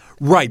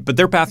 Right. But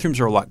their bathrooms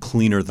are a lot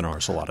cleaner than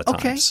ours a lot of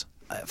times.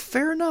 Okay.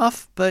 Fair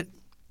enough. But,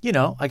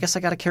 I guess I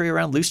got to carry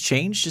around loose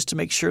change just to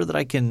make sure that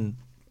I can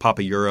pop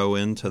a euro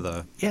into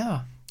to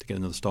get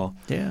into the stall.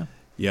 Yeah.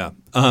 Yeah.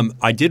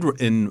 I did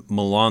in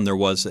Milan. There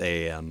was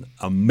an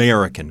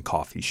American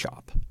coffee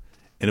shop,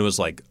 and it was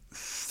like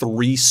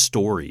 3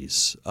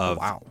 stories of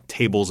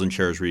tables and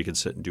chairs where you could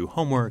sit and do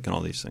homework and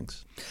all these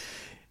things.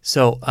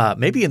 So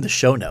maybe in the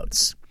show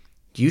notes,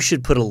 you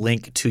should put a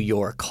link to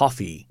your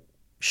coffee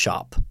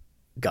shop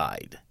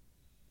guide,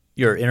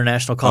 your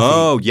international coffee.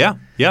 Oh, yeah.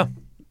 Yeah.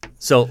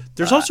 So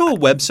there's also a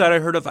website I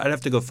heard of. I'd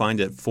have to go find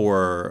it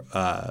for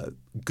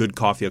good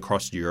coffee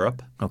across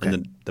Europe. Okay.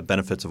 And the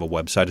benefits of a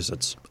website is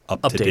it's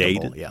up to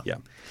date.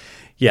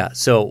 Yeah.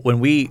 So when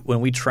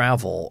we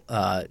travel,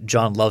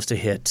 John loves to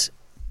hit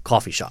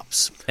coffee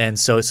shops, and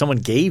so someone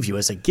gave you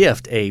as a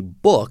gift a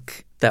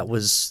book that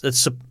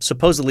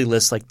supposedly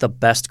lists like the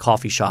best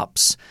coffee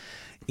shops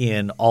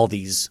in all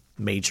these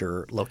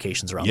major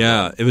locations around the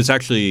world. Yeah, it was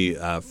actually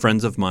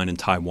friends of mine in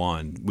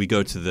Taiwan. We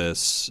go to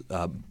this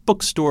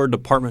bookstore,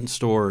 department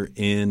store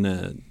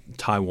in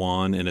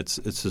Taiwan, and it's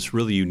this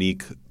really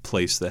unique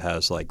place that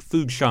has like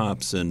food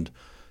shops and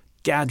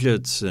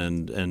gadgets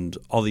and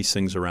all these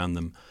things around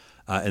them.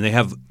 And they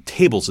have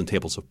tables and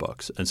tables of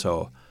books. And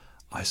so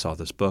I saw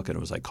this book, and it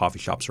was like coffee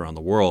shops around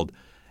the world.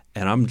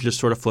 And I'm just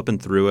sort of flipping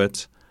through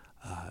it.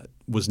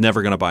 was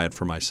never going to buy it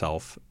for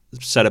myself,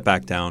 set it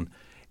back down,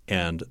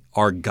 and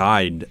our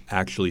guide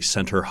actually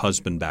sent her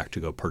husband back to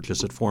go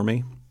purchase it for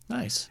me.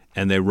 Nice.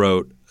 And they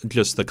wrote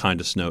just the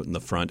kindest note in the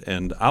front.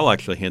 And I'll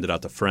actually hand it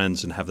out to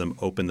friends and have them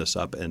open this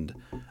up and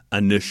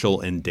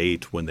initial and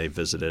date when they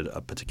visited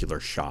a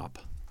particular shop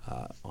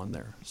on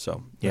there.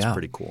 So that's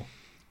pretty cool.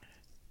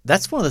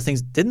 That's one of the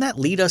things. Didn't that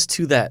lead us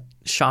to that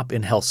shop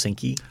in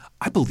Helsinki?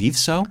 I believe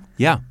so.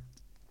 Yeah.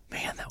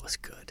 Man, that was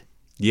good.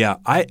 Yeah.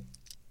 I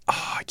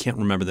can't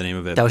remember the name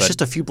of it. That was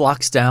just a few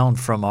blocks down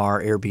from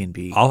our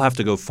Airbnb. I'll have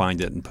to go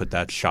find it and put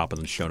that shop in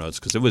the show notes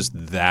because it was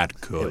that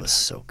good. It was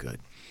so good.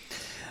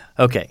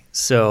 Okay,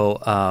 so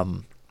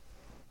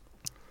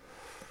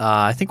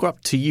I think we're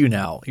up to you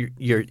now.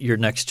 Your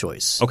next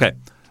choice. Okay,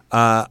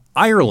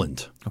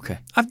 Ireland. Okay,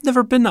 I've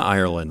never been to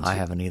Ireland. I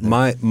haven't either.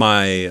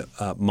 My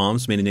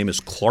mom's maiden name is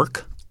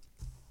Clark.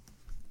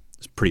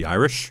 It's pretty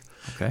Irish.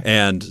 Okay,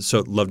 and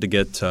so love to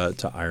get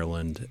to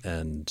Ireland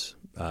and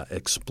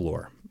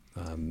explore.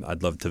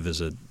 I'd love to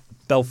visit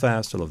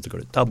Belfast. I'd love to go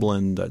to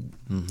Dublin. I'd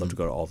love to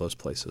go to all those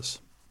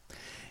places.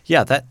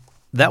 Yeah,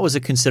 that was a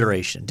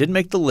consideration. Didn't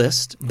make the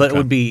list, but it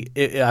would be.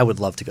 I would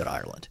love to go to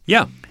Ireland.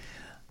 Yeah.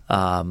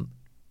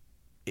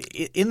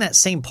 In that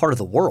same part of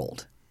the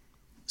world,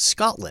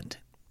 Scotland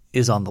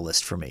is on the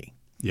list for me.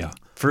 Yeah.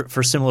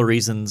 For similar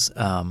reasons.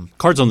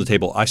 Cards on the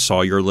table. I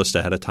saw your list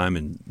ahead of time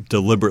and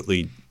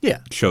deliberately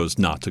chose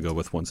not to go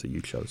with ones that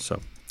you chose. So.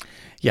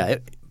 Yeah,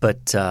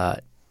 but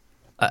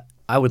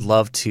I would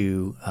love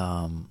to.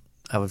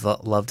 I would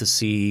love to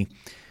see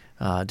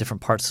different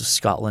parts of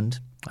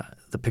Scotland.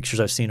 The pictures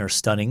I've seen are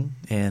stunning,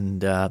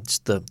 and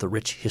just the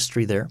rich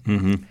history there.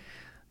 Mm-hmm.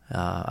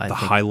 I think,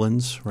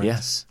 Highlands, right?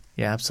 Yes.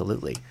 Yeah,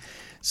 absolutely.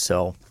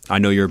 So I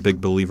know you're a big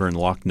believer in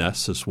Loch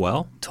Ness as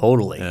well.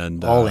 Totally.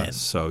 And all in.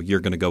 So you're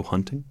going to go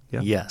hunting?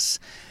 Yeah. Yes.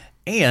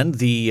 And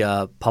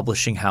the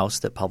publishing house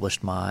that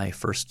published my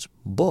first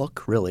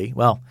book, really,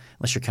 well,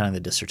 unless you're counting the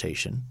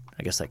dissertation,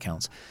 I guess that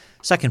counts.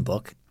 Second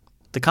book,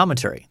 the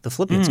commentary, the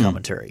Philippians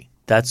commentary,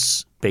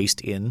 that's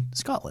based in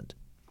Scotland.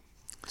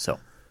 So.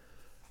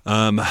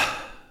 Why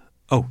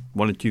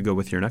don't you go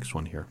with your next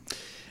one here?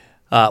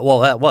 Well,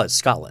 that was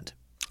Scotland.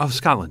 Oh,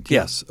 Scotland.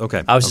 Yes.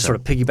 Okay. I was just sort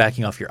of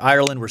piggybacking off your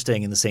Ireland. We're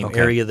staying in the same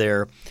area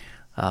there.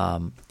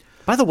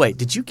 By the way,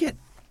 did you get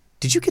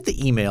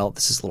the email?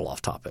 This is a little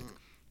off topic.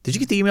 Did you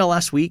get the email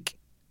last week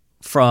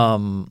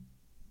from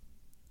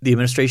the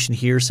administration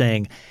here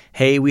saying,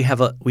 "Hey, we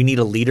need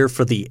a leader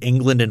for the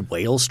England and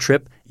Wales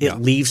trip. It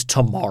leaves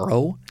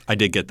tomorrow." I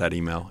did get that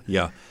email.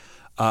 Yeah.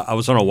 I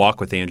was on a walk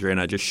with Andrea,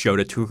 and I just showed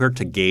it to her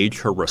to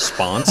gauge her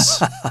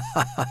response.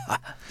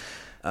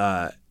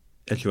 And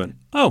she went,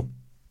 "Oh,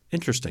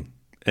 interesting,"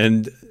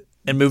 and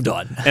moved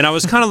on. And I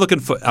was kind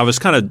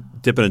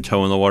of dipping a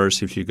toe in the water to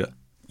see if she'd go,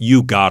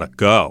 "You gotta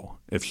go."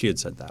 If she had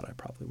said that, I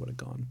probably would have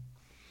gone.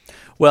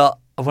 Well,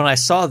 when I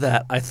saw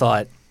that, I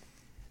thought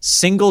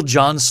single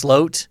John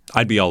Sloat.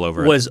 I'd be all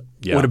over would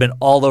have been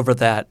all over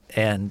that,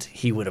 and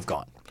he would have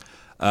gone.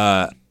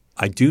 I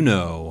do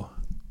know.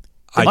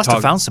 They must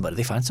have found somebody.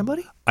 They find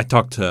somebody? I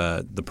talked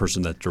to the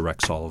person that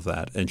directs all of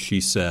that, and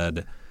she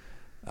said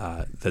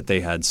that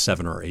they had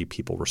 7 or 8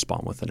 people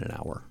respond within an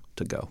hour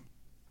to go.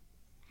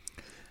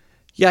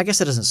 Yeah, I guess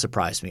that doesn't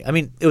surprise me. I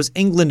mean, it was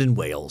England and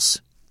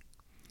Wales.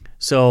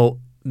 So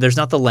there's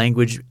not the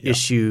language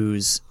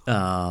issues.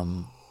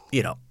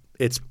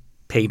 It's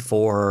paid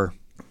for.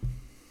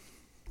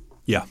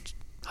 Yeah.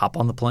 Hop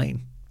on the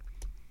plane.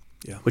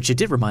 Yeah. Which it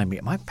did remind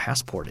me, my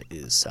passport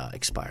is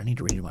expired. I need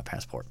to renew my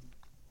passport.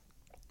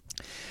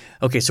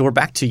 Okay, so we're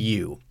back to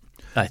you,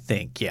 I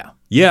think. Yeah.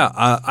 Yeah.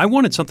 I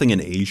wanted something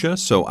in Asia,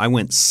 so I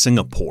went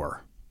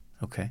Singapore.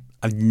 Okay.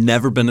 I've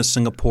never been to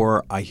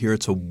Singapore. I hear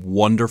it's a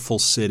wonderful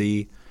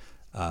city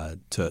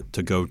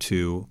to go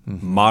to.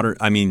 Modern.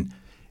 I mean,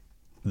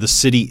 the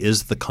city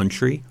is the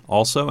country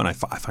also, and I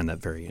find that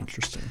very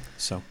interesting.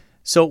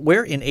 So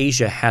where in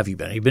Asia have you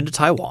been? Have you been to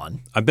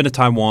Taiwan? I've been to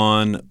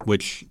Taiwan,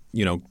 which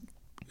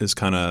is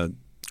kind of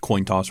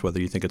coin toss whether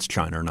you think it's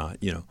China or not.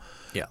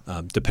 Yeah.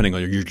 Depending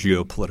on your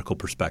geopolitical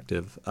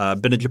perspective.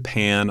 Been to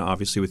Japan,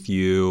 obviously, with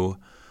you.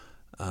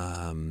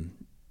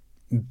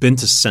 Been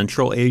to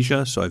Central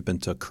Asia, so I've been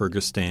to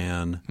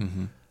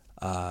Kyrgyzstan.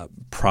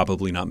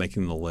 Probably not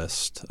making the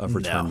list of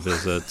return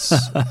visits.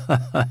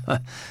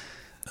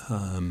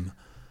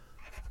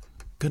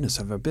 Goodness,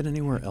 have I been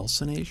anywhere else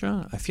in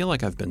Asia? I feel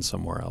like I've been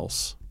somewhere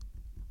else.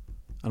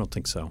 I don't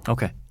think so.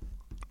 Okay.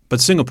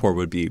 But Singapore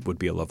would be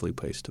a lovely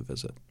place to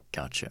visit.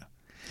 Gotcha.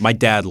 My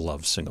dad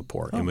loves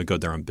Singapore, and we go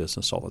there on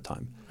business all the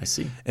time. I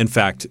see. In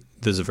fact,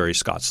 this is a very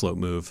Scott Sloat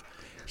move.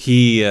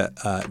 He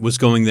was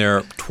going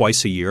there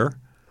twice a year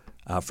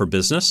for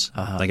business.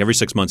 Like every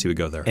 6 months he would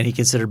go there. And he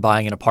considered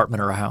buying an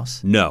apartment or a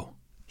house? No.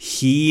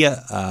 He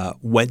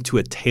went to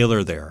a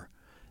tailor there,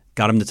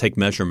 got him to take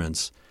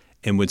measurements,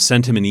 and would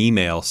send him an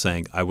email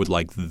saying, "I would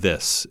like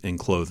this in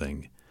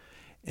clothing."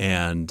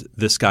 And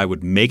this guy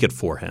would make it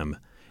for him.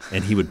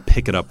 And he would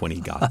pick it up when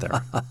he got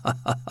there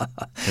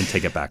and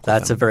take it back with him.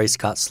 That's a very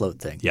Scott Sloat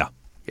thing. Yeah.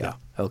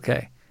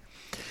 Okay.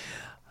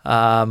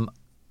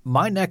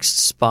 My next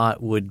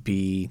spot would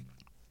be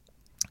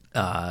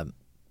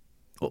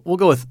we'll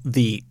go with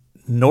the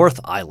North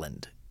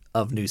Island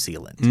of New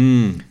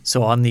Zealand.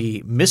 So on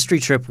the mystery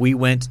trip, we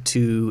went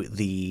to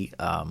the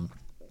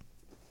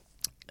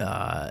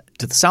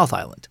South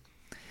Island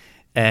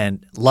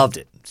and loved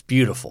it. It's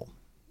beautiful.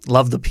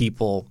 Loved the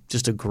people.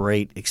 Just a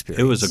great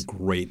experience. It was a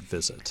great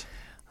visit.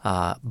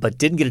 But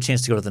didn't get a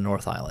chance to go to the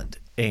North Island.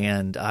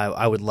 And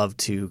I would love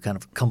to kind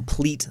of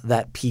complete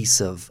that piece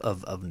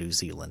of New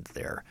Zealand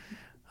there,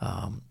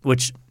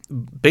 which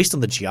based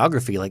on the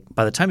geography, like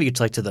by the time you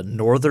get to the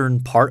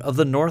northern part of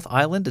the North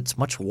Island, it's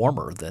much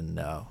warmer than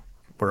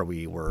where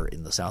we were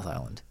in the South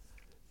Island.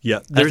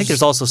 Yeah, I think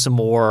there's also some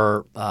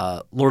more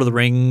Lord of the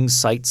Rings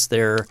sites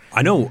there.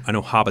 I know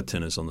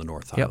Hobbiton is on the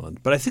North Island,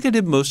 but I think I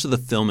did most of the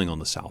filming on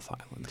the South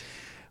Island.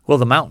 Well,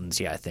 the mountains,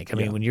 yeah, I think. I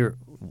mean, when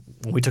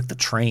we took the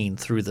train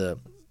through the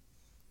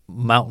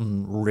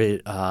mountain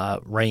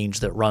range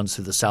that runs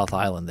through the South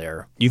Island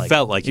there, you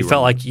felt like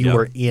you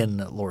were in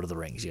Lord of the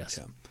Rings. Yes.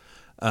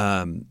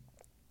 Yeah.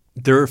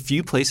 There are a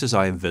few places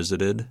I have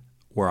visited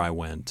where I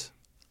went,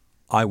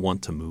 I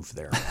want to move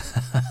there.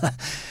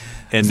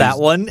 And that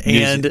one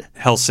and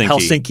Helsinki.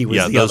 Helsinki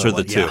was the those other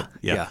are the one. two.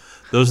 Yeah.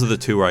 Those are the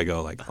two where I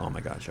go like, oh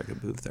my gosh, I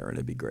could move there and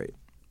it'd be great.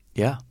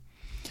 Yeah.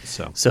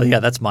 So yeah,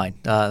 that's mine.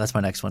 That's my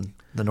next one,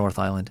 the North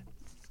Island.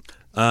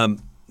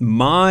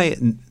 My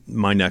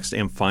next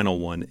and final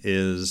one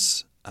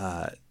is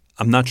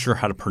I'm not sure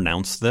how to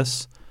pronounce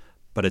this,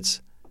 but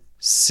it's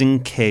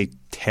Cinque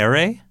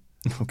Terre.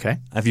 Okay.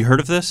 Have you heard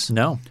of this?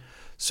 No.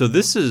 So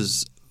this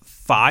is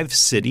 5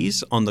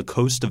 cities on the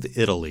coast of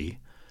Italy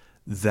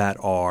that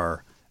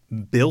are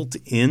built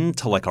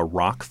into like a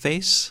rock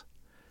face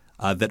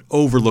that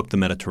overlook the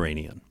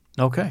Mediterranean.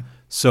 Okay.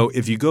 So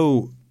if you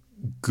go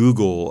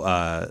Google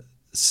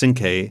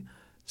Cinque,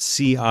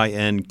 Cinque,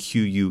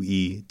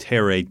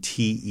 Terre,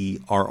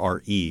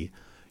 Terre,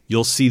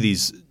 you'll see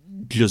these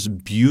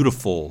just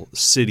beautiful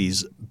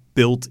cities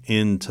built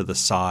into the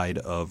side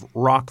of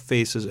rock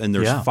faces, and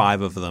there's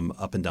 5 of them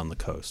up and down the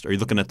coast. Are you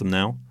looking at them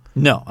now?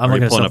 No, I'm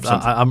looking at pulling up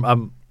something?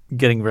 I'm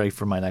getting ready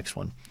for my next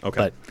one.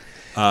 Okay.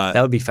 But that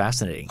would be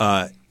fascinating.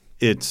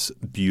 It's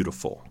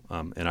beautiful,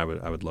 and I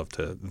would love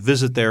to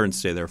visit there and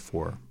stay there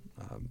for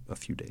a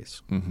few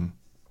days. Mm-hmm.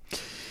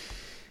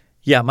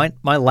 Yeah,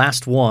 my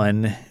last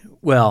one.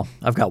 Well,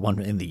 I've got one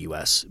in the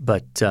U.S.,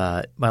 but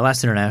my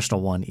last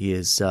international one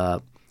is I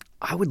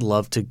would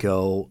love to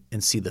go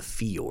and see the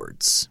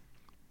fjords.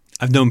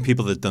 I've known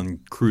people that have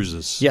done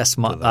cruises. Yes,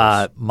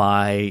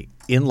 my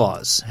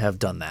in-laws have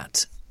done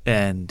that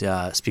and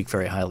speak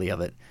very highly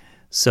of it.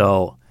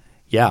 So,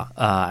 yeah,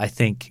 I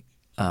think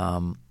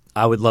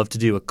I would love to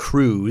do a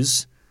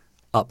cruise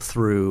up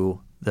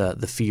through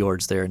the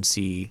fjords there and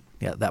see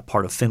that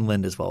part of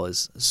Finland as well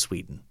as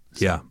Sweden.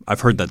 So, yeah,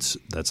 I've heard that's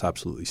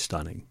absolutely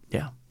stunning.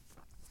 Yeah,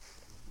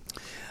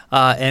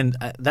 and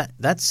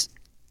that's.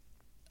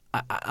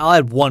 I'll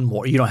add one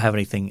more. You don't have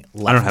anything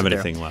left. I don't have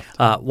anything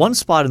left. One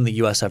spot in the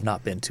U.S. I've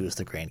not been to is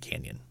the Grand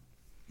Canyon.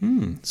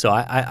 So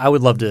I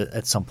would love to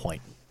at some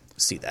point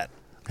see that.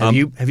 Have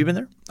you been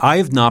there? I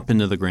have not been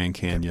to the Grand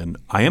Canyon.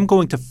 I am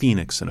going to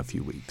Phoenix in a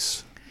few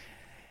weeks.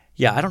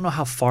 Yeah, I don't know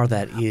how far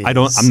that is.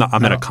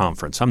 I'm at a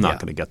conference. I'm not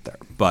going to get there,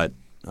 but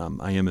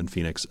I am in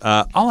Phoenix.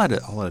 I'll add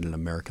an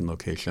American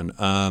location.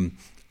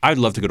 I'd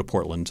love to go to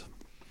Portland.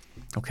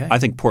 Okay. I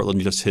think Portland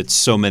just hits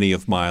so many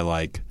of my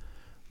like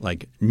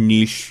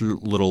niche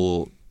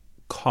little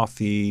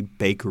coffee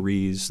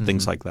bakeries,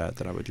 things like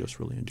that I would just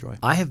really enjoy.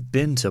 I have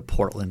been to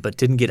Portland, but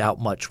didn't get out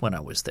much when I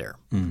was there.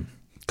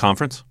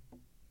 Conference?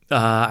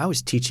 I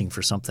was teaching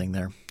for something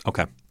there.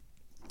 Okay.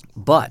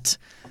 But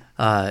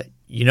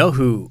you know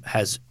who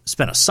has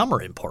spent a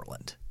summer in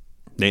Portland?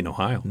 Nate,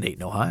 Ohio.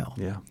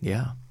 Yeah.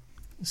 Yeah.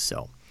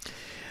 So,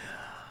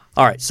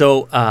 all right.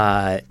 So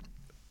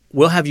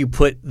we'll have you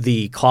put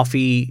the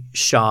coffee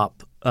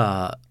shop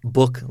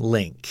book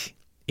link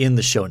in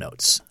the show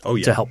notes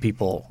to help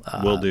people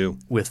Will do.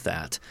 with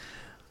that.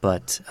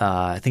 But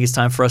I think it's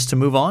time for us to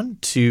move on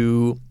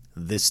to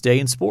This Day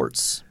in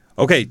Sports.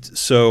 Okay,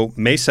 so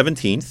May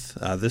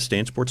 17th, this day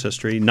in sports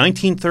history,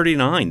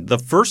 1939, the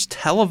first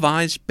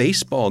televised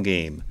baseball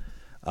game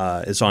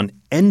is on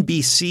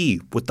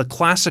NBC with the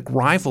classic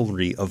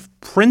rivalry of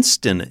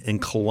Princeton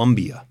and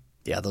Columbia.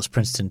 Yeah, those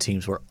Princeton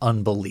teams were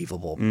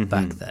unbelievable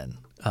back then.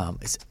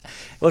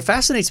 What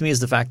fascinates me is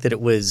the fact that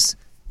it was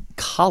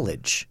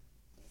college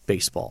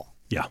baseball,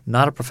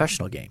 not a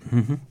professional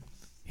game.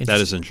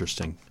 That is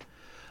interesting.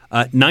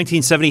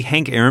 1970,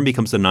 Hank Aaron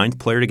becomes the 9th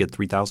player to get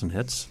 3,000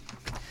 hits.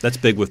 That's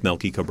big with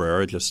Melky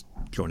Cabrera just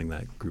joining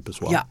that group as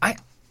well. Yeah, I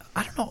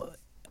don't know.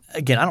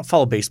 Again, I don't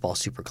follow baseball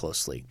super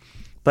closely,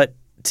 but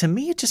to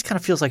me it just kind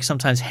of feels like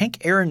sometimes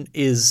Hank Aaron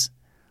is,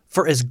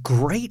 for as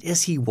great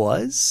as he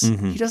was,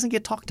 he doesn't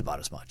get talked about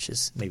as much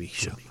as maybe he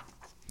should be.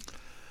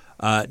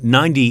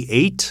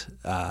 98,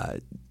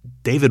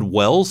 David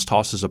Wells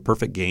tosses a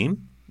perfect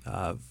game,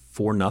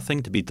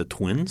 4-0 to beat the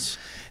Twins.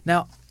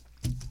 Now,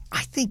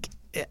 I think,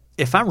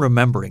 if I'm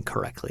remembering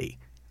correctly,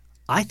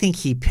 I think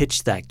he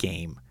pitched that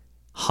game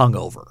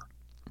hungover.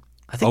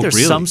 I think there's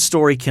really? some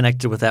story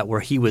connected with that where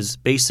he was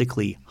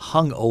basically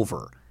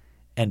hungover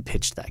and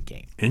pitched that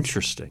game.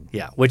 Interesting.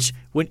 Yeah, which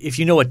if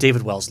you know what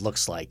David Wells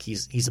looks like,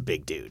 he's a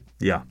big dude.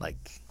 Yeah.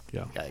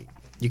 Yeah,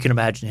 you can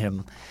imagine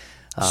him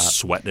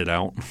sweating it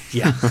out.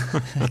 Yeah,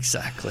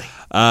 exactly.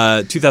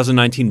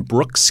 2019,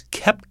 Brooks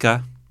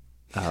Koepka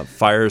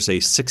fires a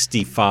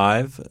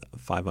 65,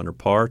 5 under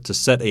par, to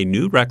set a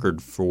new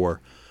record for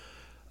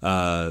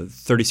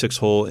 36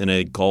 hole in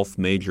a golf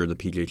major, the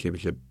PGA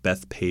Championship,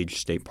 Bethpage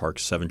State Park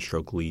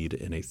 7-stroke lead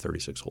in a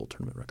 36-hole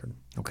tournament record.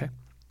 Okay.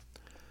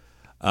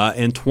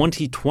 In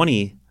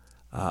 2020,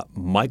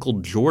 Michael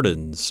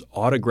Jordan's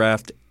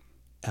autographed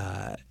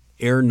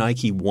Air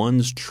Nike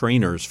 1s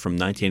trainers from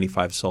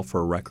 1985 sell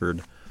for a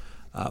record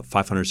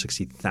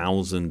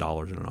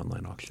 $560,000 in an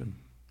online auction.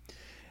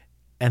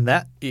 And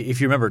that, if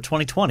you remember,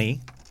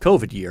 2020,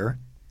 COVID year,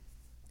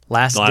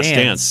 Last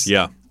Dance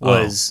yeah.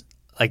 was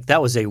like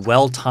that was a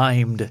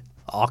well-timed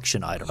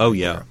auction item. Oh, right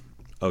yeah. there.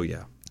 Oh,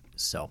 yeah.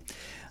 So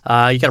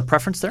you got a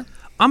preference there?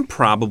 I'm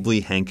probably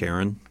Hank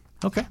Aaron.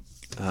 Okay.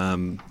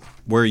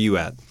 Where are you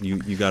at?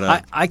 You got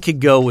a I could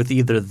go with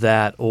either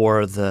that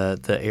or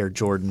the Air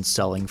Jordan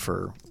selling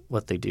for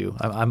what they do.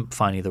 I'm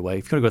fine either way.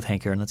 If you're going to go with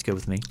Hank Aaron, let's go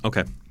with me.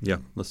 Okay. Yeah,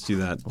 let's do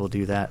that. We'll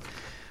do that.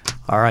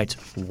 All right.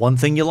 One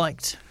thing you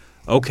liked.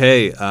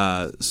 Okay.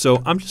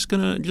 So I'm just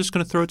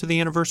gonna throw it to the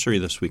anniversary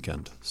this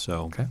weekend.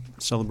 So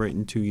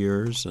celebrating 2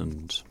 years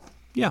and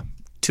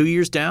 2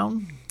 years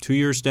down. 2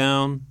 years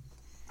down.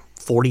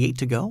 48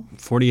 to go.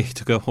 48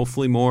 to go.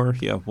 Hopefully more.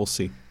 Yeah, we'll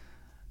see.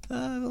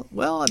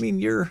 Well, I mean,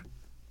 you're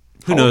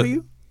 – Who how knows? old are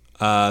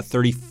you?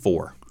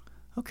 34.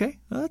 Okay.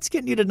 Well, that's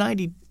getting you to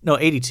 90 – no,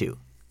 82.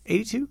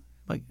 82?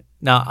 Like,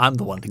 no, I'm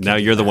the one to get Now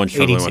you you're to the one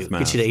struggling 82. with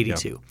math. Get you to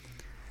 82.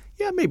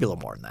 Yeah, maybe a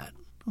little more than that.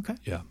 Okay.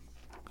 Yeah.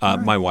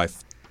 My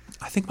wife –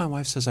 I think my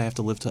wife says I have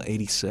to live till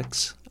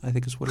 86, I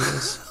think is what it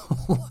is.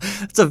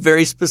 That's a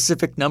very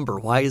specific number.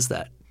 Why is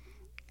that?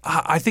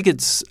 I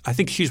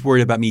think she's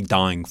worried about me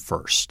dying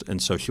first,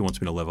 and so she wants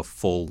me to live a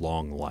full,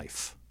 long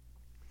life.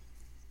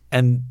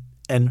 And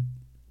then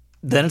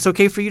it's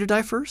okay for you to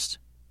die first?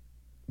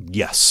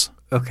 Yes.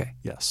 Okay.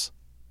 Yes.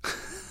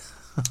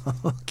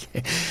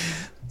 Okay.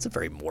 It's a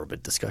very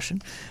morbid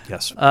discussion.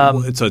 Yes.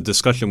 It's a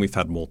discussion we've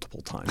had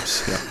multiple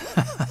times. Yeah.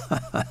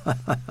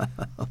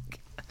 Okay.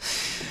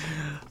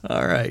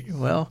 All right.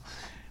 Well,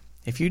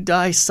 if you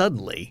die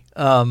suddenly,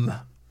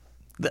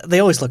 they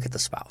always look at the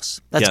spouse.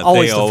 That's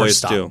always the first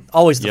stop. Do.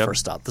 Always the first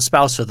stop. The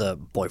spouse or the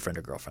boyfriend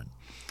or girlfriend.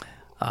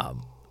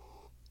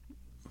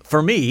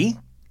 For me,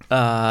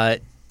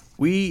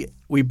 we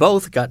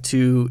both got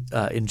to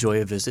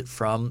enjoy a visit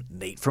from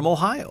Nate from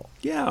Ohio.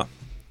 Yeah.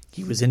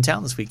 He was in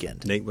town this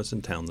weekend. Nate was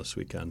in town this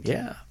weekend.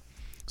 Yeah.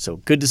 So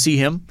good to see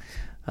him.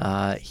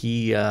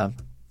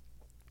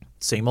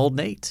 Same old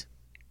Nate.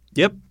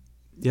 Yep.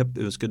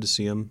 It was good to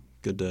see him.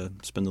 Good to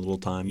spend a little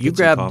time. You get some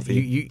grabbed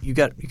coffee. you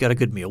got a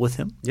good meal with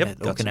him. Yep. At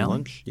Got some Okinawa?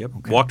 lunch. Yep.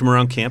 Okay. Walked him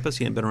around campus.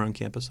 He hadn't been around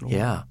campus in a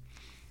while.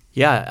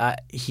 Yeah.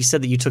 He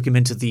said that you took him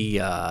into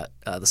the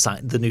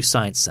new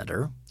science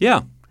center.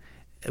 Yeah.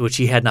 Which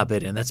he had not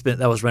been in.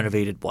 That was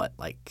renovated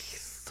like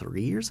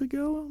 3 years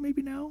ago,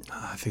 maybe now.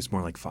 I think it's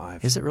more like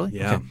 5. Is it really?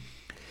 Yeah.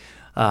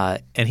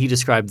 Okay. And he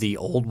described the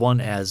old one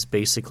as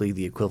basically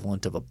the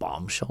equivalent of a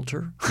bomb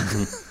shelter.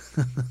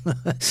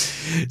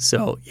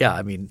 So yeah,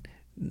 I mean,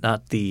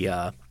 not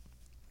the.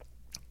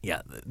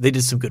 Yeah, they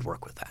did some good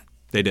work with that.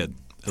 They did.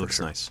 It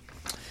looks nice.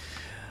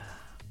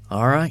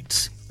 All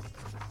right.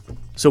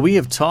 So we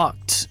have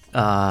talked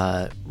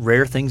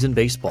rare things in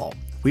baseball.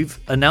 We've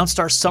announced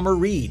our summer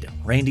read,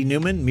 Randy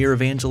Newman, Mere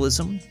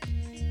Evangelism,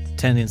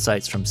 10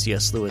 Insights from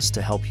C.S. Lewis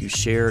to help you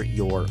share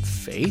your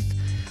faith.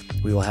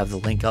 We will have the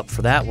link up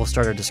for that. We'll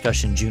start our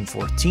discussion June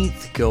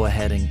 14th. Go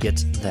ahead and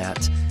get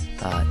that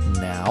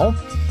now.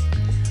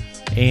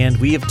 And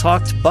we have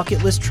talked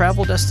bucket list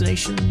travel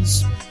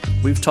destinations.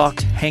 We've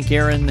talked Hank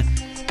Aaron.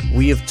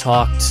 We have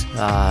talked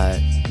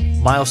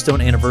milestone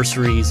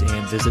anniversaries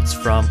and visits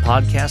from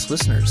podcast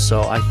listeners.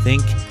 So I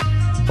think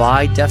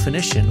by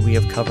definition, we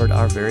have covered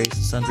our various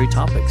and sundry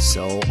topics.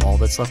 So all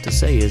that's left to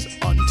say is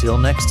until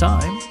next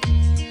time,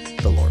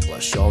 the Lord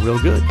bless you all real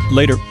good.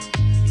 Later.